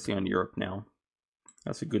 They're focusing on Europe now.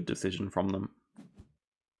 That's a good decision from them.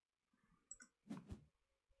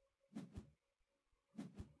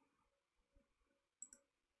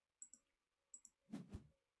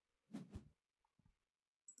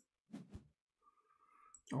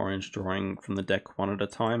 Orange drawing from the deck 1 at a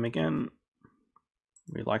time again.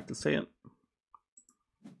 We like to see it.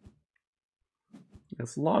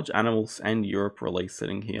 There's large animals and Europe release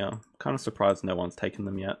sitting here. Kind of surprised no one's taken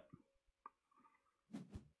them yet.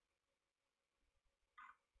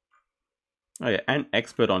 Oh yeah, and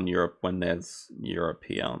expert on Europe when there's Europe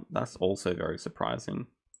here. That's also very surprising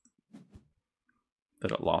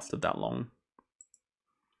that it lasted that long.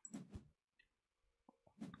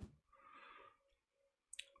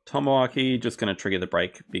 Tomoaki just going to trigger the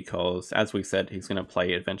break because, as we said, he's going to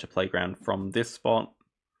play Adventure Playground from this spot.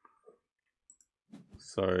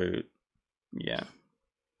 So, yeah.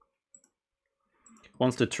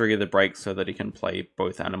 Wants to trigger the break so that he can play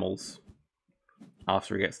both animals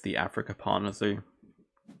after he gets the Africa Partner Zoo.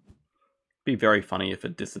 Be very funny if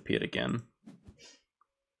it disappeared again.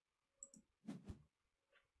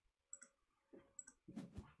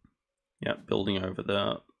 Yep, building over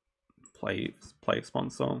the play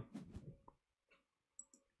sponsor.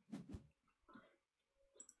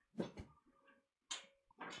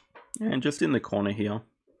 And just in the corner here.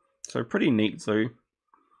 So pretty neat zoo.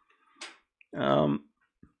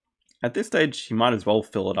 At this stage, you might as well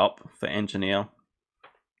fill it up for Engineer.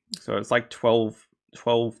 So it's like 12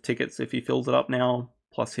 tickets if he fills it up now.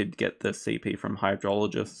 Plus he'd get the CP from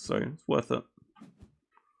Hydrologist, so it's worth it.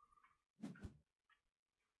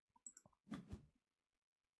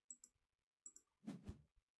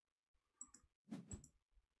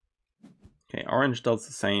 Okay, Orange does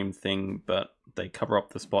the same thing, but they cover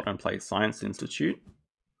up the spot and play Science Institute.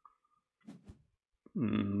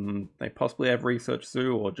 They possibly have Research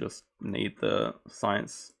Zoo or just need the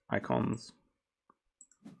science icons.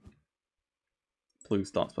 Blue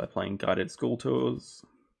starts by playing Guided School Tours.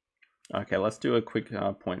 Okay, let's do a quick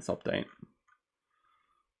points update.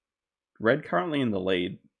 Red currently in the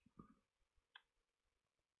lead.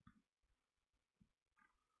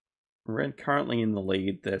 Red currently in the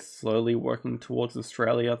lead. They're slowly working towards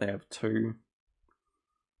Australia. They have 2.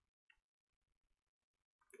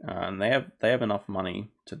 And they have enough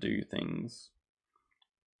money to do things.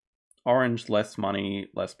 Orange, less money,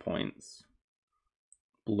 less points.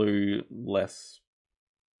 Blue,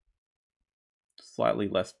 slightly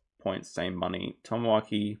less points, same money.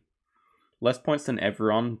 Tomoaki, less points than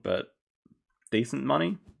everyone, but decent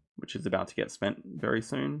money, which is about to get spent very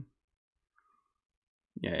soon.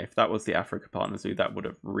 Yeah, if that was the Africa Partner Zoo, that would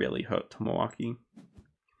have really hurt Tomoaki.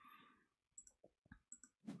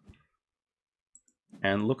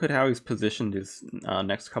 And look at how he's positioned his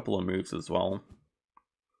next couple of moves as well.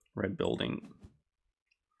 Red building.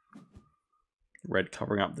 Red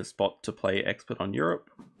covering up the spot to play Expert on Europe,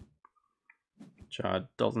 which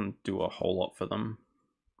doesn't do a whole lot for them.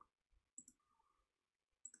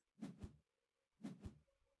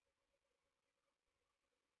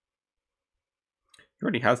 He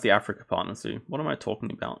already has the Africa partnership. So what am I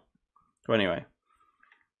talking about? So anyway,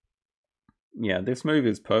 yeah, this move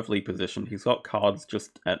is perfectly positioned. He's got cards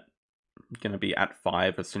just at going to be at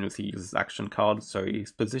 5 as soon as he uses action cards, so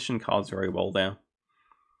he's positioned cards very well there.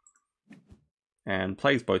 And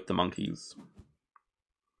plays both the monkeys,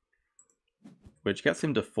 which gets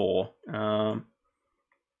him to 4.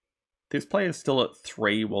 This player is still at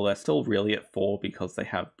 3. Well, they're still really at 4 because they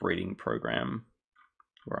have breeding program.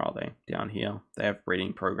 Where are they? Down here. They have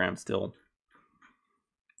breeding program still.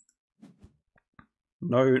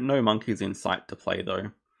 No monkeys in sight to play though.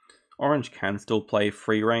 Orange can still play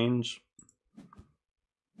free range.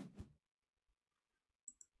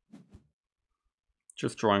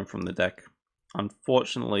 Just drawing from the deck.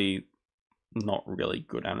 Unfortunately, not really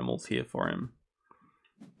good animals here for him.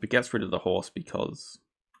 But gets rid of the horse because,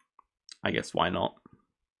 I guess, why not?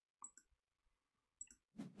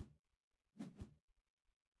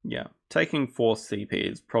 Yeah, taking 4 CP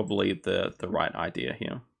is probably the right idea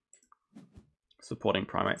here. Supporting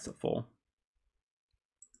primates at 4.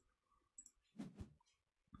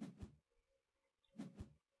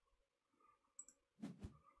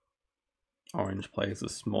 Orange plays a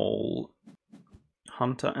small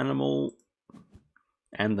hunter animal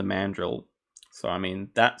and the mandrill. So I mean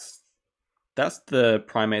that's the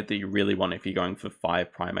primate that you really want if you're going for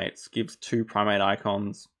 5 primates. Gives 2 primate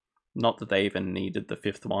icons. Not that they even needed the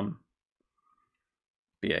 5th one.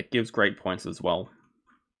 But yeah, it gives great points as well.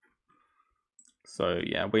 So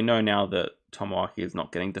yeah, we know now that Tomoaki is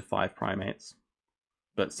not getting to 5 primates.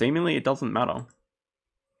 But seemingly it doesn't matter.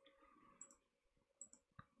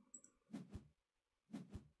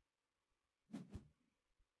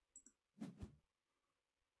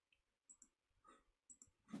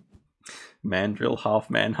 Mandrill, half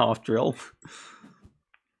man, half drill.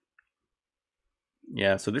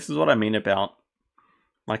 Yeah, so this is what I mean about,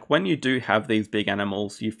 like, when you do have these big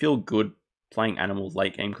animals, you feel good playing animals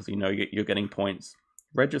late game because you know you're getting points.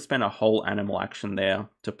 Red just spent a whole animal action there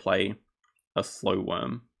to play a slow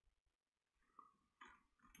worm.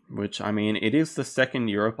 Which, I mean, it is the 2nd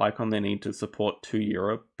Europe icon they need to support 2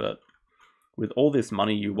 Europe, but with all this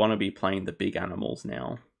money, you want to be playing the big animals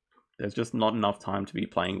now. There's just not enough time to be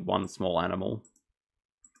playing one small animal.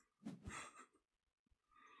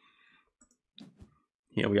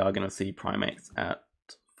 Here we are going to see primates at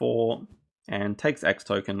 4 and takes X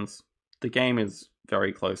tokens. The game is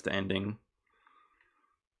very close to ending.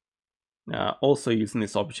 Also using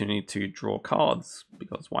this opportunity to draw cards,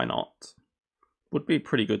 because why not? Would be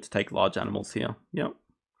pretty good to take large animals here. Yep.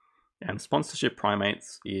 And sponsorship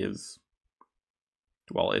primates is,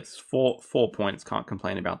 well, it's 4 points, can't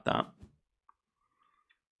complain about that.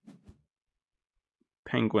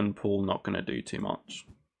 Penguin pool, not going to do too much.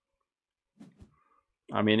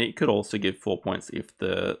 I mean, it could also give 4 points if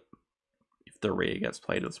the rear gets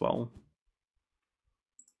played as well.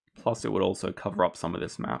 Plus, it would also cover up some of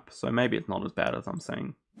this map, so maybe it's not as bad as I'm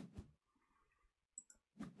saying.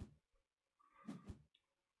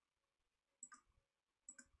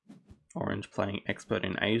 Orange playing Expert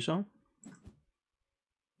in Asia.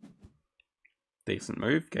 Decent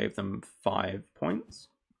move, gave them 5 points.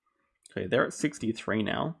 Okay, they're at 63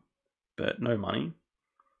 now, but no money.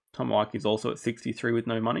 Tomoaki's also at 63 with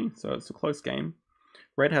no money, so it's a close game.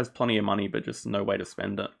 Red has plenty of money, but just no way to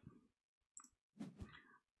spend it.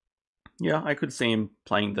 Yeah, I could see him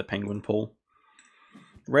playing the penguin pool.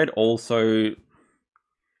 Red also...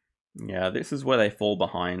 yeah, this is where they fall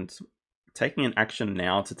behind. Taking an action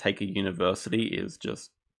now to take a university is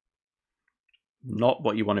just not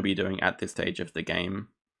what you want to be doing at this stage of the game.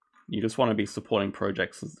 You just want to be supporting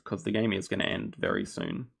projects because the game is going to end very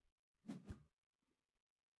soon.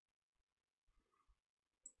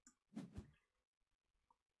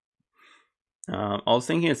 I was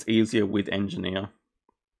thinking it's easier with Engineer.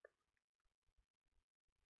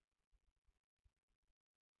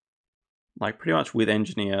 Like pretty much with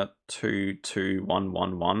Engineer 2, 2, 1,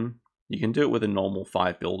 1, 1. You can do it with a normal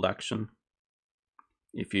 5 build action.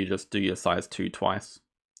 If you just do your size 2 twice.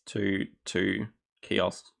 2, 2,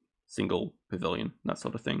 kiosk, single pavilion, that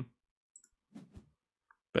sort of thing.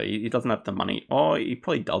 But he doesn't have the money. Oh, he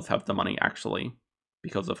probably does have the money actually,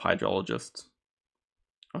 because of Hydrologist.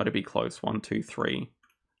 Oh, to be close. 1, 2, 3.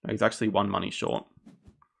 No, he's actually 1 money short.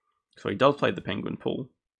 So he does play the penguin pool.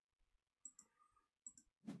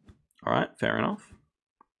 Alright, fair enough.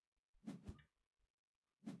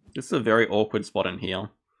 This is a very awkward spot in here,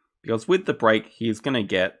 because with the break, he's going to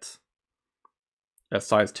get a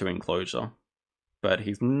size 2 enclosure, but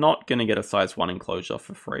he's not going to get a size 1 enclosure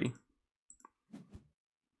for free.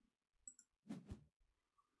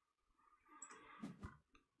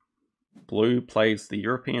 Blue plays the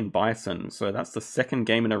European Bison, so that's the second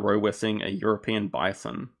game in a row we're seeing a European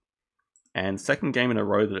Bison. And second game in a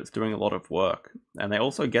row that it's doing a lot of work. And they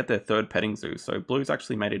also get their third petting zoo, so Blue's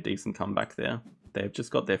actually made a decent comeback there. They've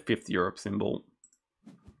just got their 5th Europe symbol.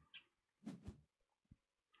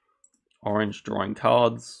 Orange drawing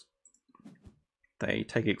cards. They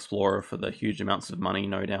take Explorer for the huge amounts of money,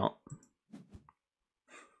 no doubt.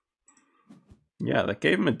 Yeah, that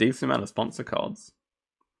gave him a decent amount of sponsor cards.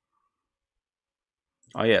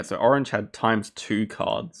 Oh yeah, so Orange had ×2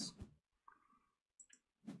 cards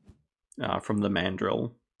from the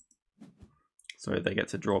Mandrill. So they get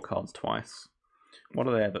to draw cards twice. What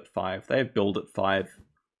do they have at 5? They have Build at 5.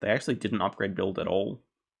 They actually didn't upgrade Build at all.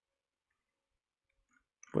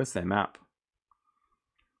 Where's their map?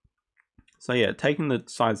 So yeah, taking the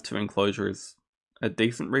size 2 enclosure is a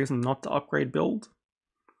decent reason not to upgrade Build.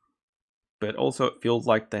 But also it feels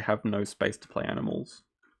like they have no space to play animals.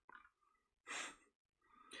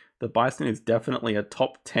 The Bison is definitely a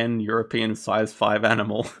top 10 European size 5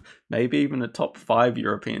 animal. Maybe even a top 5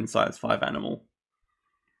 European size 5 animal.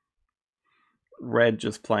 Red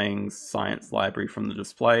just playing Science Library from the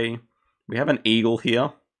display. We have an eagle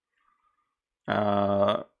here.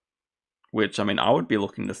 Which, I mean, I would be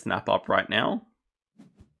looking to snap up right now.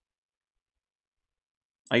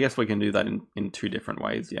 I guess we can do that in 2 different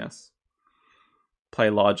ways, yes.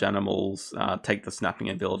 Play large animals, take the snapping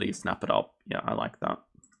ability, snap it up. Yeah, I like that.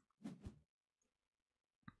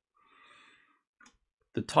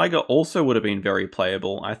 The tiger also would have been very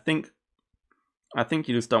playable. I think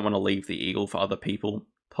you just don't want to leave the eagle for other people.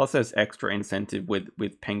 Plus there's extra incentive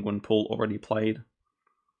with Penguin Pool already played.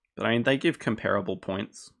 But I mean, they give comparable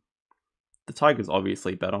points. The tiger's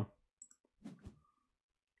obviously better.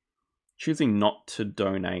 Choosing not to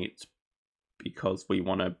donate because we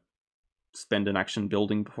want to spend an action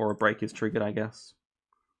building before a break is triggered, I guess.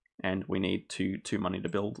 And we need two money to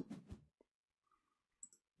build.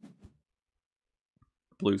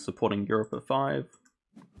 Blue supporting Europe at 5.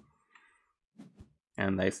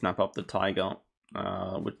 And they snap up the tiger,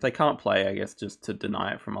 which they can't play, I guess, just to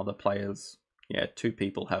deny it from other players. Yeah, 2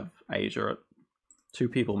 people have Asia. 2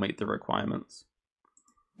 people meet the requirements.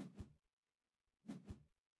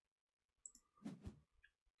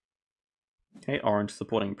 Okay, Orange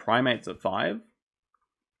supporting Primates at 5.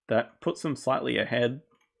 That puts them slightly ahead.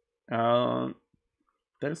 They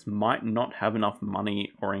just might not have enough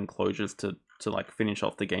money or enclosures to like finish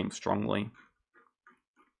off the game strongly.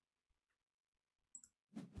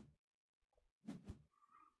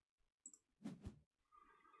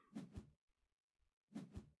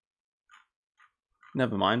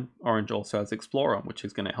 Never mind, Orange also has Explorer, which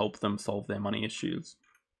is going to help them solve their money issues.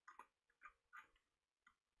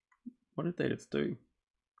 What did they just do?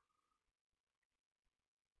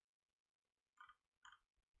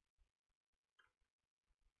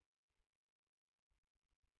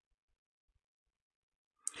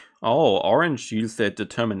 Oh, Orange used their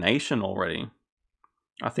determination already.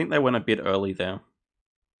 I think they went a bit early there.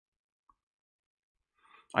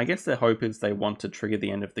 I guess their hope is they want to trigger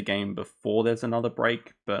the end of the game before there's another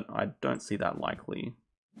break, but I don't see that likely.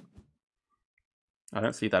 I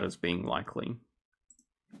don't see that as being likely.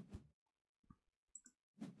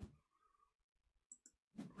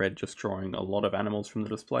 Red just drawing a lot of animals from the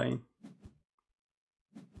display.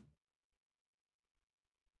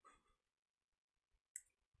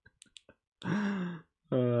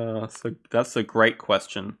 So that's a great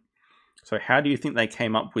question. So how do you think they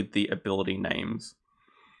came up with the ability names?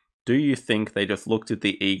 Do you think they just looked at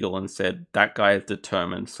the eagle and said, that guy is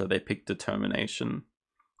determined, so they picked determination?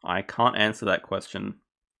 I can't answer that question,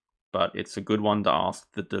 but it's a good one to ask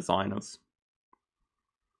the designers.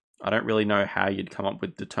 I don't really know how you'd come up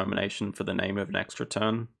with determination for the name of an extra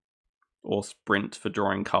turn, or sprint for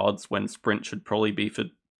drawing cards when sprint should probably be for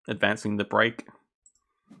advancing the break.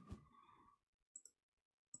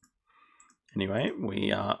 Anyway, we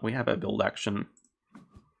have a build action.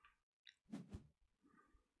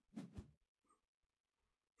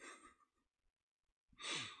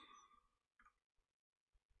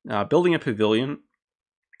 Building a pavilion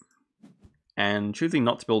and choosing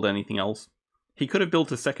not to build anything else. He could have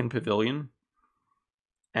built a second pavilion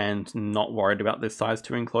and not worried about this size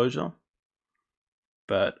 2 enclosure.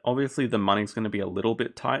 But obviously the money's going to be a little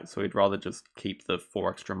bit tight, so he'd rather just keep the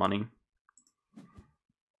 4 extra money.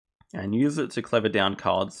 And use it to clever down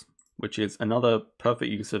cards, which is another perfect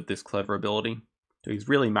use of this clever ability. So he's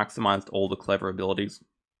really maximized all the clever abilities.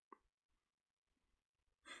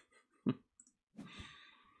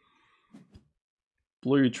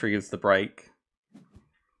 Blue triggers the break.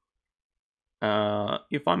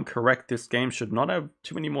 If I'm correct, this game should not have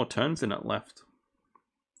too many more turns in it left.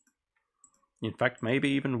 In fact, maybe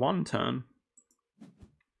even one turn.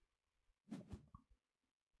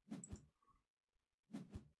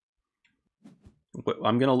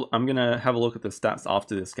 I'm gonna have a look at the stats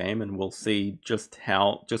after this game, and we'll see just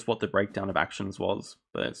what the breakdown of actions was.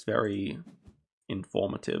 But it's very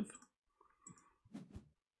informative.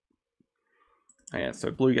 Oh yeah,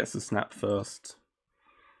 so blue gets the snap first.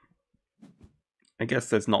 I guess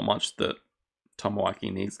there's not much that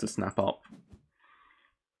Tomoaki needs to snap up.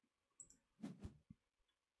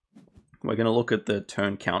 We're gonna look at the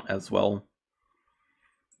turn count as well.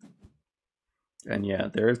 And yeah,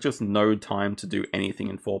 there is just no time to do anything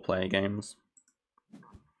in 4-player games.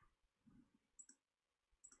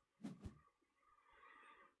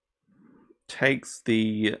 Takes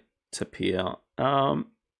the Tapir.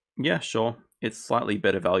 Yeah, sure. It's slightly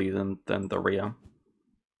better value than the Rhea.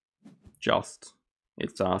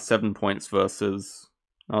 It's 7 points versus...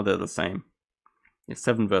 Oh, they're the same. It's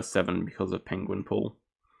 7 versus 7 because of Penguin Pool.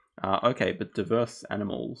 Okay, but diverse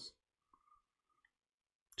animals.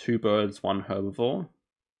 2 birds, 1 herbivore.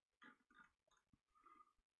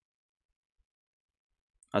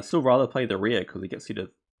 I'd still rather play the Rhea because it gets you to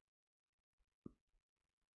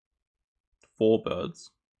 4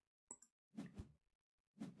 birds.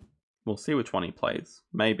 We'll see which one he plays.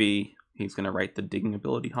 Maybe he's going to rate the digging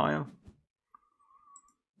ability higher.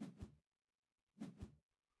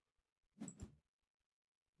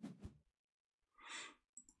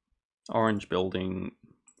 Orange building,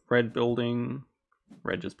 red building.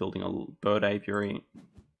 Red just building a bird aviary.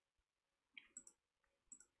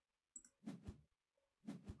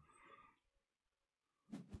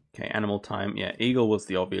 Okay, animal time. Yeah, eagle was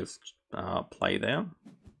the obvious play there.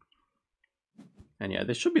 And yeah,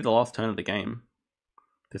 this should be the last turn of the game.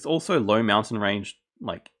 There's also low mountain range,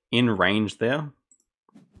 like in range there.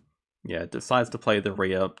 Yeah, decides to play the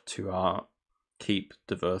Rhea to keep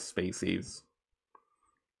diverse species.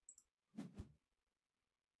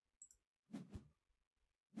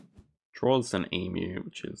 Draws an emu,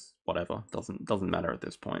 which is whatever, doesn't matter at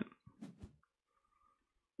this point.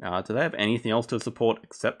 Do they have anything else to support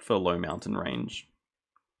except for low mountain range?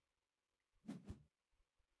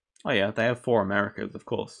 Oh yeah, they have 4 Americas, of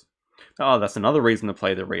course. Oh, that's another reason to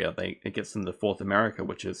play the Rhea. It gets them the 4th America,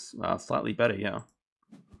 which is slightly better, yeah.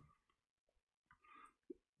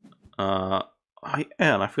 And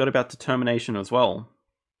I forgot about determination as well.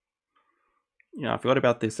 Yeah, I forgot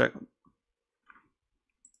about this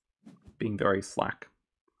being very slack.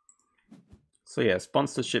 So yeah,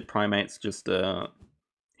 sponsorship primates, just a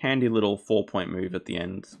handy little 4-point move at the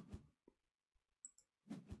end.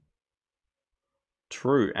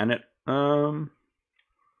 True, and it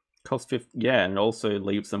costs 50. Yeah, and it also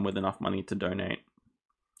leaves them with enough money to donate.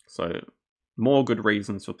 So more good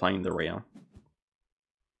reasons for playing the Rhea.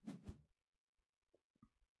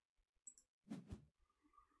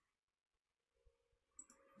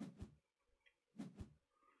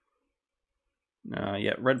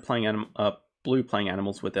 Yeah, blue playing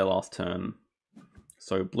animals with their last turn.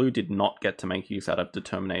 So blue did not get to make use out of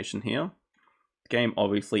determination here. The game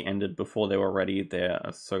obviously ended before they were ready. Their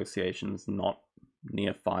association's not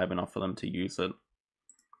near 5 enough for them to use it.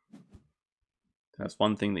 That's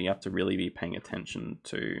one thing that you have to really be paying attention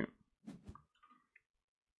to.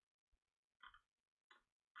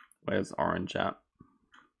 Where's orange at?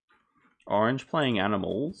 Orange playing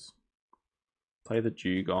animals. Play the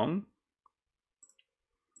dugong.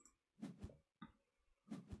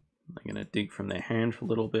 They're going to dig from their hand for a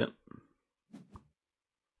little bit.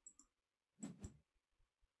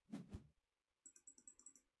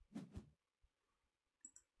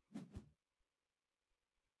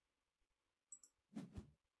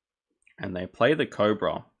 And they play the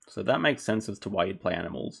cobra. So that makes sense as to why you'd play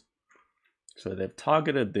animals. So they've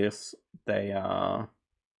targeted this. They are...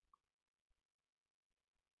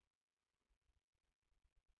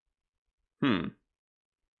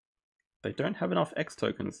 They don't have enough X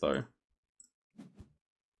tokens though.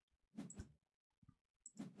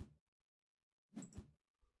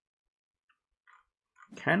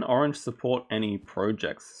 Can orange support any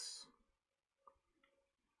projects?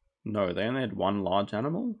 No, they only had 1 large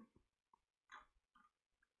animal.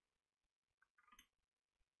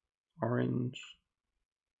 Orange.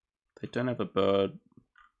 They don't have a bird.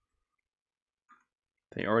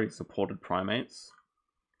 They already supported primates.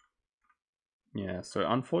 Yeah, so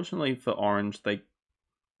unfortunately for orange, they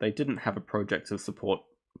didn't have a project to support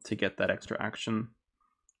to get that extra action.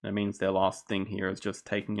 That means their last thing here is just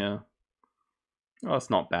taking a... Oh, it's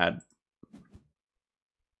not bad.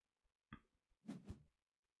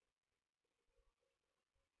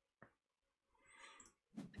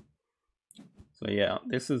 So yeah,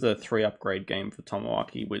 this is a 3 upgrade game for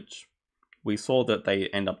Tomoaki, which we saw that they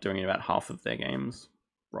end up doing about half of their games,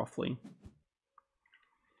 roughly.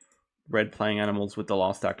 Red playing animals with the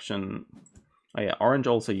last action. Oh yeah, orange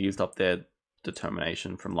also used up their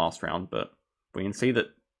determination from last round, but we can see that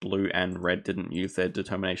blue and red didn't use their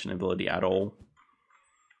determination ability at all.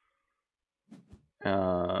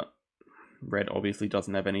 Red obviously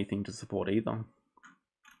doesn't have anything to support either.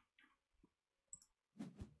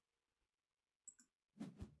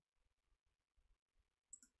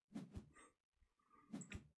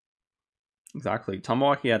 Exactly.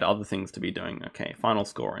 Tomoaki had other things to be doing. Okay, final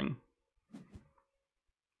scoring.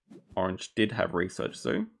 Orange did have Research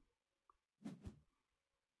Zoo.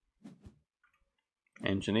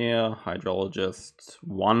 Engineer, Hydrologist,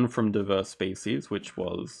 1 from Diverse Species, which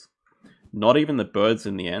was not even the birds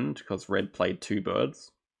in the end, because Red played 2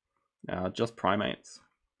 birds. Just primates.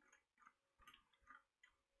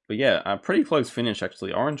 But yeah, a pretty close finish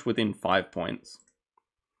actually. Orange within 5 points.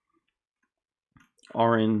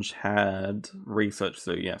 Orange had Research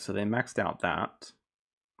Zoo, yeah, so they maxed out that.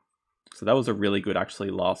 So that was a really good,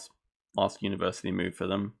 actually, last university move for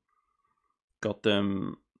them. Got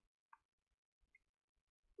them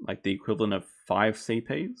like the equivalent of 5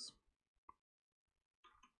 CPs.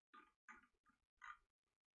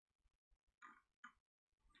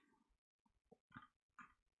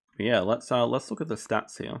 But yeah, let's look at the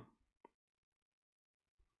stats here.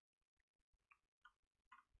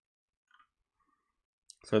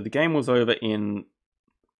 So the game was over in,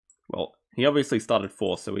 well, he obviously started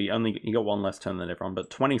 4, so he got 1 less turn than everyone, but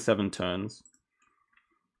 27 turns.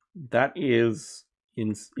 That is,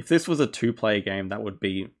 if this was a 2-player game, that would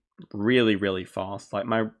be really, really fast. Like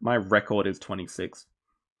my record is 26.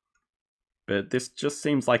 But this just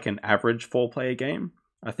seems like an average 4-player game.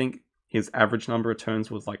 I think his average number of turns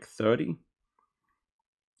was like 30.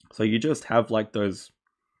 So you just have like those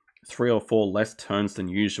 3 or 4 less turns than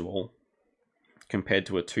usual compared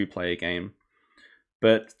to a 2-player game.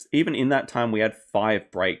 But even in that time, we had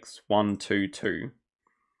 5 breaks, 1, 2, 2.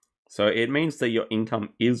 So it means that your income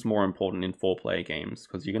is more important in 4-player games,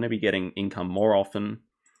 because you're going to be getting income more often.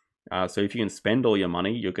 So if you can spend all your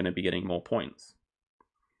money, you're going to be getting more points.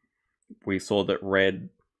 We saw that Red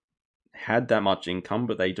had that much income,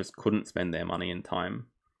 but they just couldn't spend their money in time.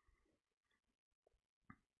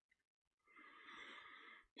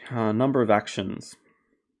 Number of actions.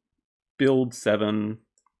 Build 7.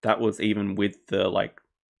 That was even with the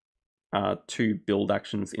 2 build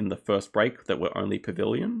actions in the first break that were only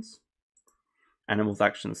pavilions. Animals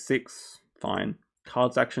action 6, fine.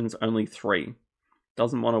 Cards actions only 3.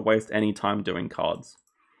 Doesn't want to waste any time doing cards.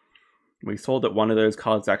 We saw that one of those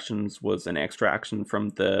cards actions was an extra action from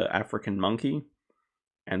the African monkey.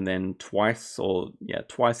 And then twice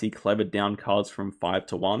he clevered down cards from 5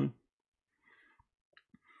 to 1.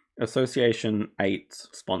 Association 8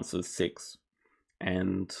 sponsors 6.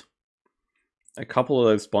 And a couple of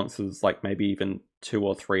those sponsors, like maybe even 2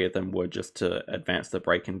 or 3 of them, were just to advance the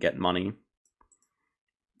break and get money.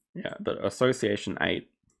 Yeah, but Association 8,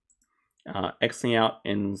 Xing out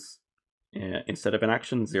ends, instead of an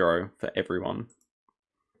action, 0 for everyone.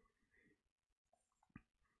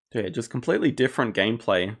 Yeah, just completely different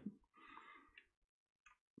gameplay.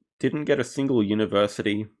 Didn't get a single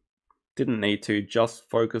university, didn't need to, just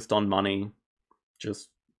focused on money, just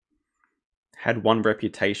had 1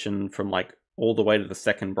 reputation from like all the way to the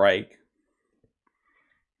second break.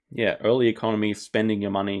 Yeah, early economy, spending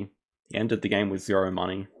your money. He ended the game with 0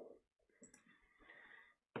 money.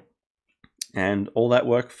 And all that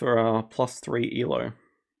work for +3 elo.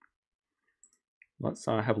 Let's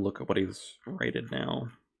have a look at what he's rated now.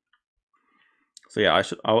 So yeah,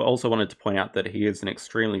 I also wanted to point out that he is an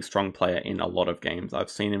extremely strong player in a lot of games.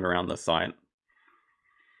 I've seen him around the site.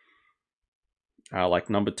 Like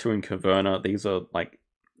number 2 in Caverna. These are like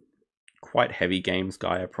quite heavy games,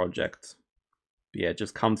 Gaia Project. But yeah,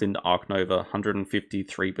 just comes into Ark Nova,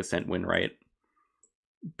 153% win rate.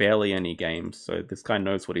 Barely any games, so this guy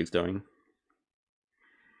knows what he's doing.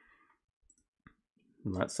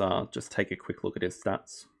 Let's just take a quick look at his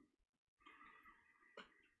stats.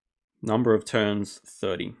 Number of turns,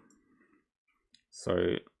 30.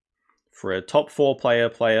 So for a top 4-player,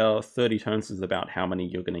 30 turns is about how many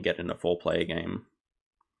you're going to get in a 4-player game.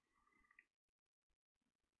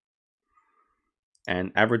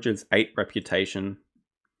 And averages 8 reputation,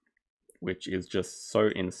 which is just so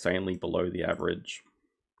insanely below the average.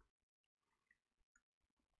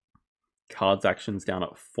 cards actions down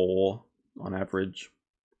at 4 on average.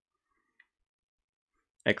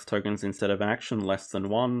 X tokens instead of action, less than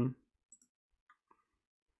 1.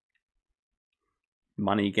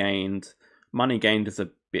 Money gained. Money gained is a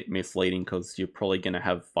bit misleading because you're probably going to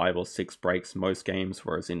have 5 or 6 breaks most games,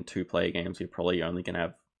 whereas in 2-player games you're probably only going to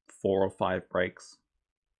have 4 or 5 breaks.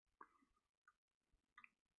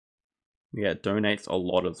 Yeah, it donates a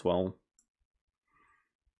lot as well.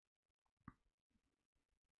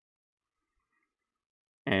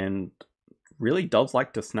 And really does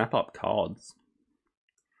like to snap up cards.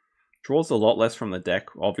 Draws a lot less from the deck,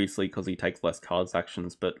 obviously because he takes less cards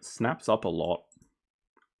actions, but snaps up a lot.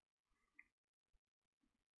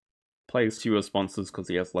 Plays fewer sponsors because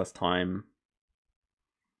he has less time.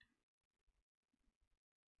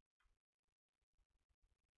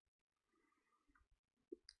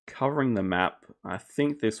 Covering the map, I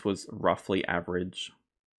think this was roughly average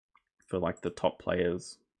for like the top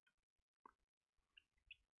players.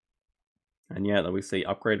 And yeah, that we see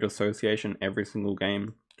upgraded association every single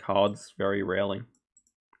game. Cards very rarely.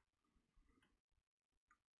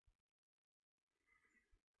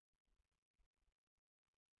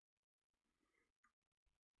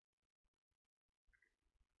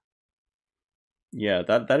 Yeah,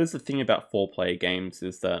 that is the thing about 4-player games,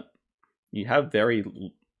 is that you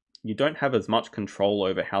don't have as much control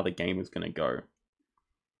over how the game is going to go.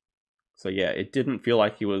 So yeah, it didn't feel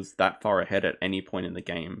like he was that far ahead at any point in the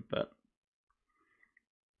game, but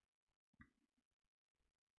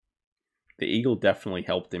the eagle definitely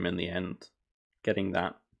helped him in the end, getting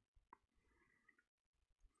that.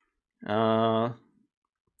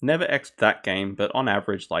 Never X'd that game, but on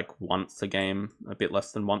average like once a game, a bit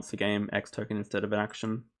less than once a game, X token instead of an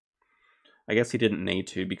action. I guess he didn't need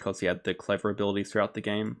to because he had the clever abilities throughout the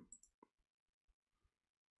game.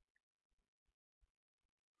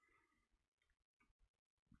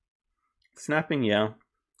 Snapping, yeah.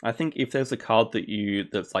 I think if there's a card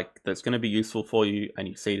that's going to be useful for you and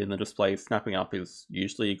you see it in the display, snapping up is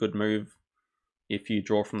usually a good move. If you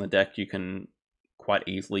draw from the deck, you can quite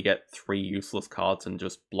easily get 3 useless cards and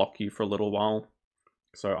just block you for a little while.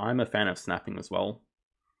 So I'm a fan of snapping as well.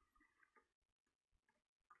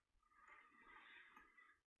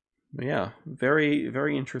 But yeah, very,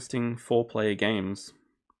 very interesting 4-player games.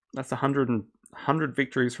 That's 100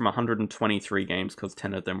 victories from 123 games because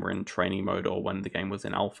 10 of them were in training mode or when the game was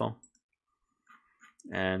in alpha.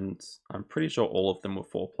 And I'm pretty sure all of them were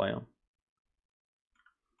 4-player.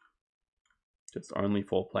 Just only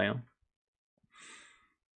 4-player.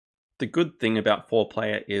 The good thing about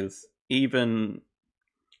 4-player is even,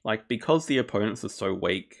 like, because the opponents are so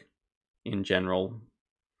weak in general,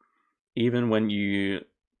 even when you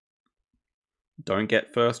don't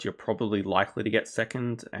get first, you're probably likely to get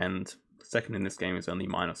second, and second in this game is only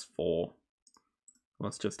 -4.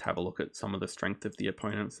 Let's just have a look at some of the strength of the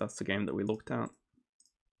opponents. That's the game that we looked at.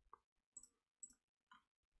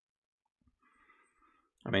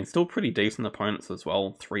 I mean, still pretty decent opponents as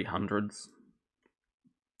well. 300s.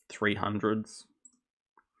 300s.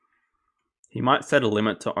 He might set a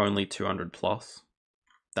limit to only 200 plus.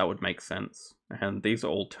 That would make sense. And these are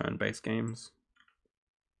all turn-based games.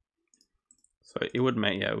 So it would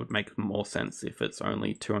make more sense if it's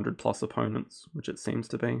only 200 plus opponents, which it seems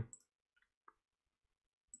to be.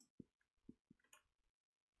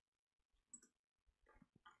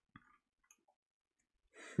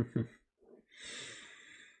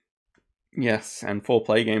 Yes, and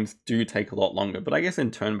 4-player games do take a lot longer, but I guess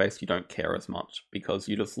in turn-based you don't care as much because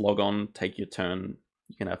you just log on, take your turn,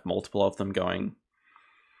 you can have multiple of them going.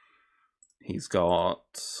 He's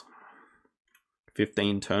got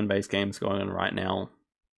 15 turn-based games going on right now.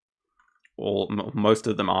 Most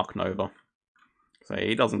of them Ark Nova. So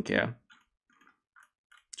he doesn't care.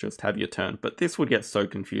 Just have your turn. But this would get so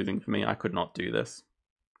confusing for me, I could not do this.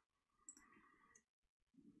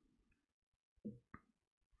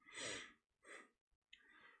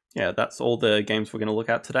 Yeah, that's all the games we're going to look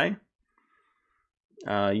at today.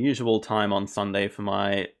 Usual time on Sunday for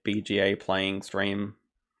my BGA playing stream.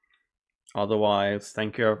 Otherwise,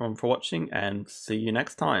 thank you everyone for watching and see you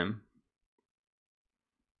next time.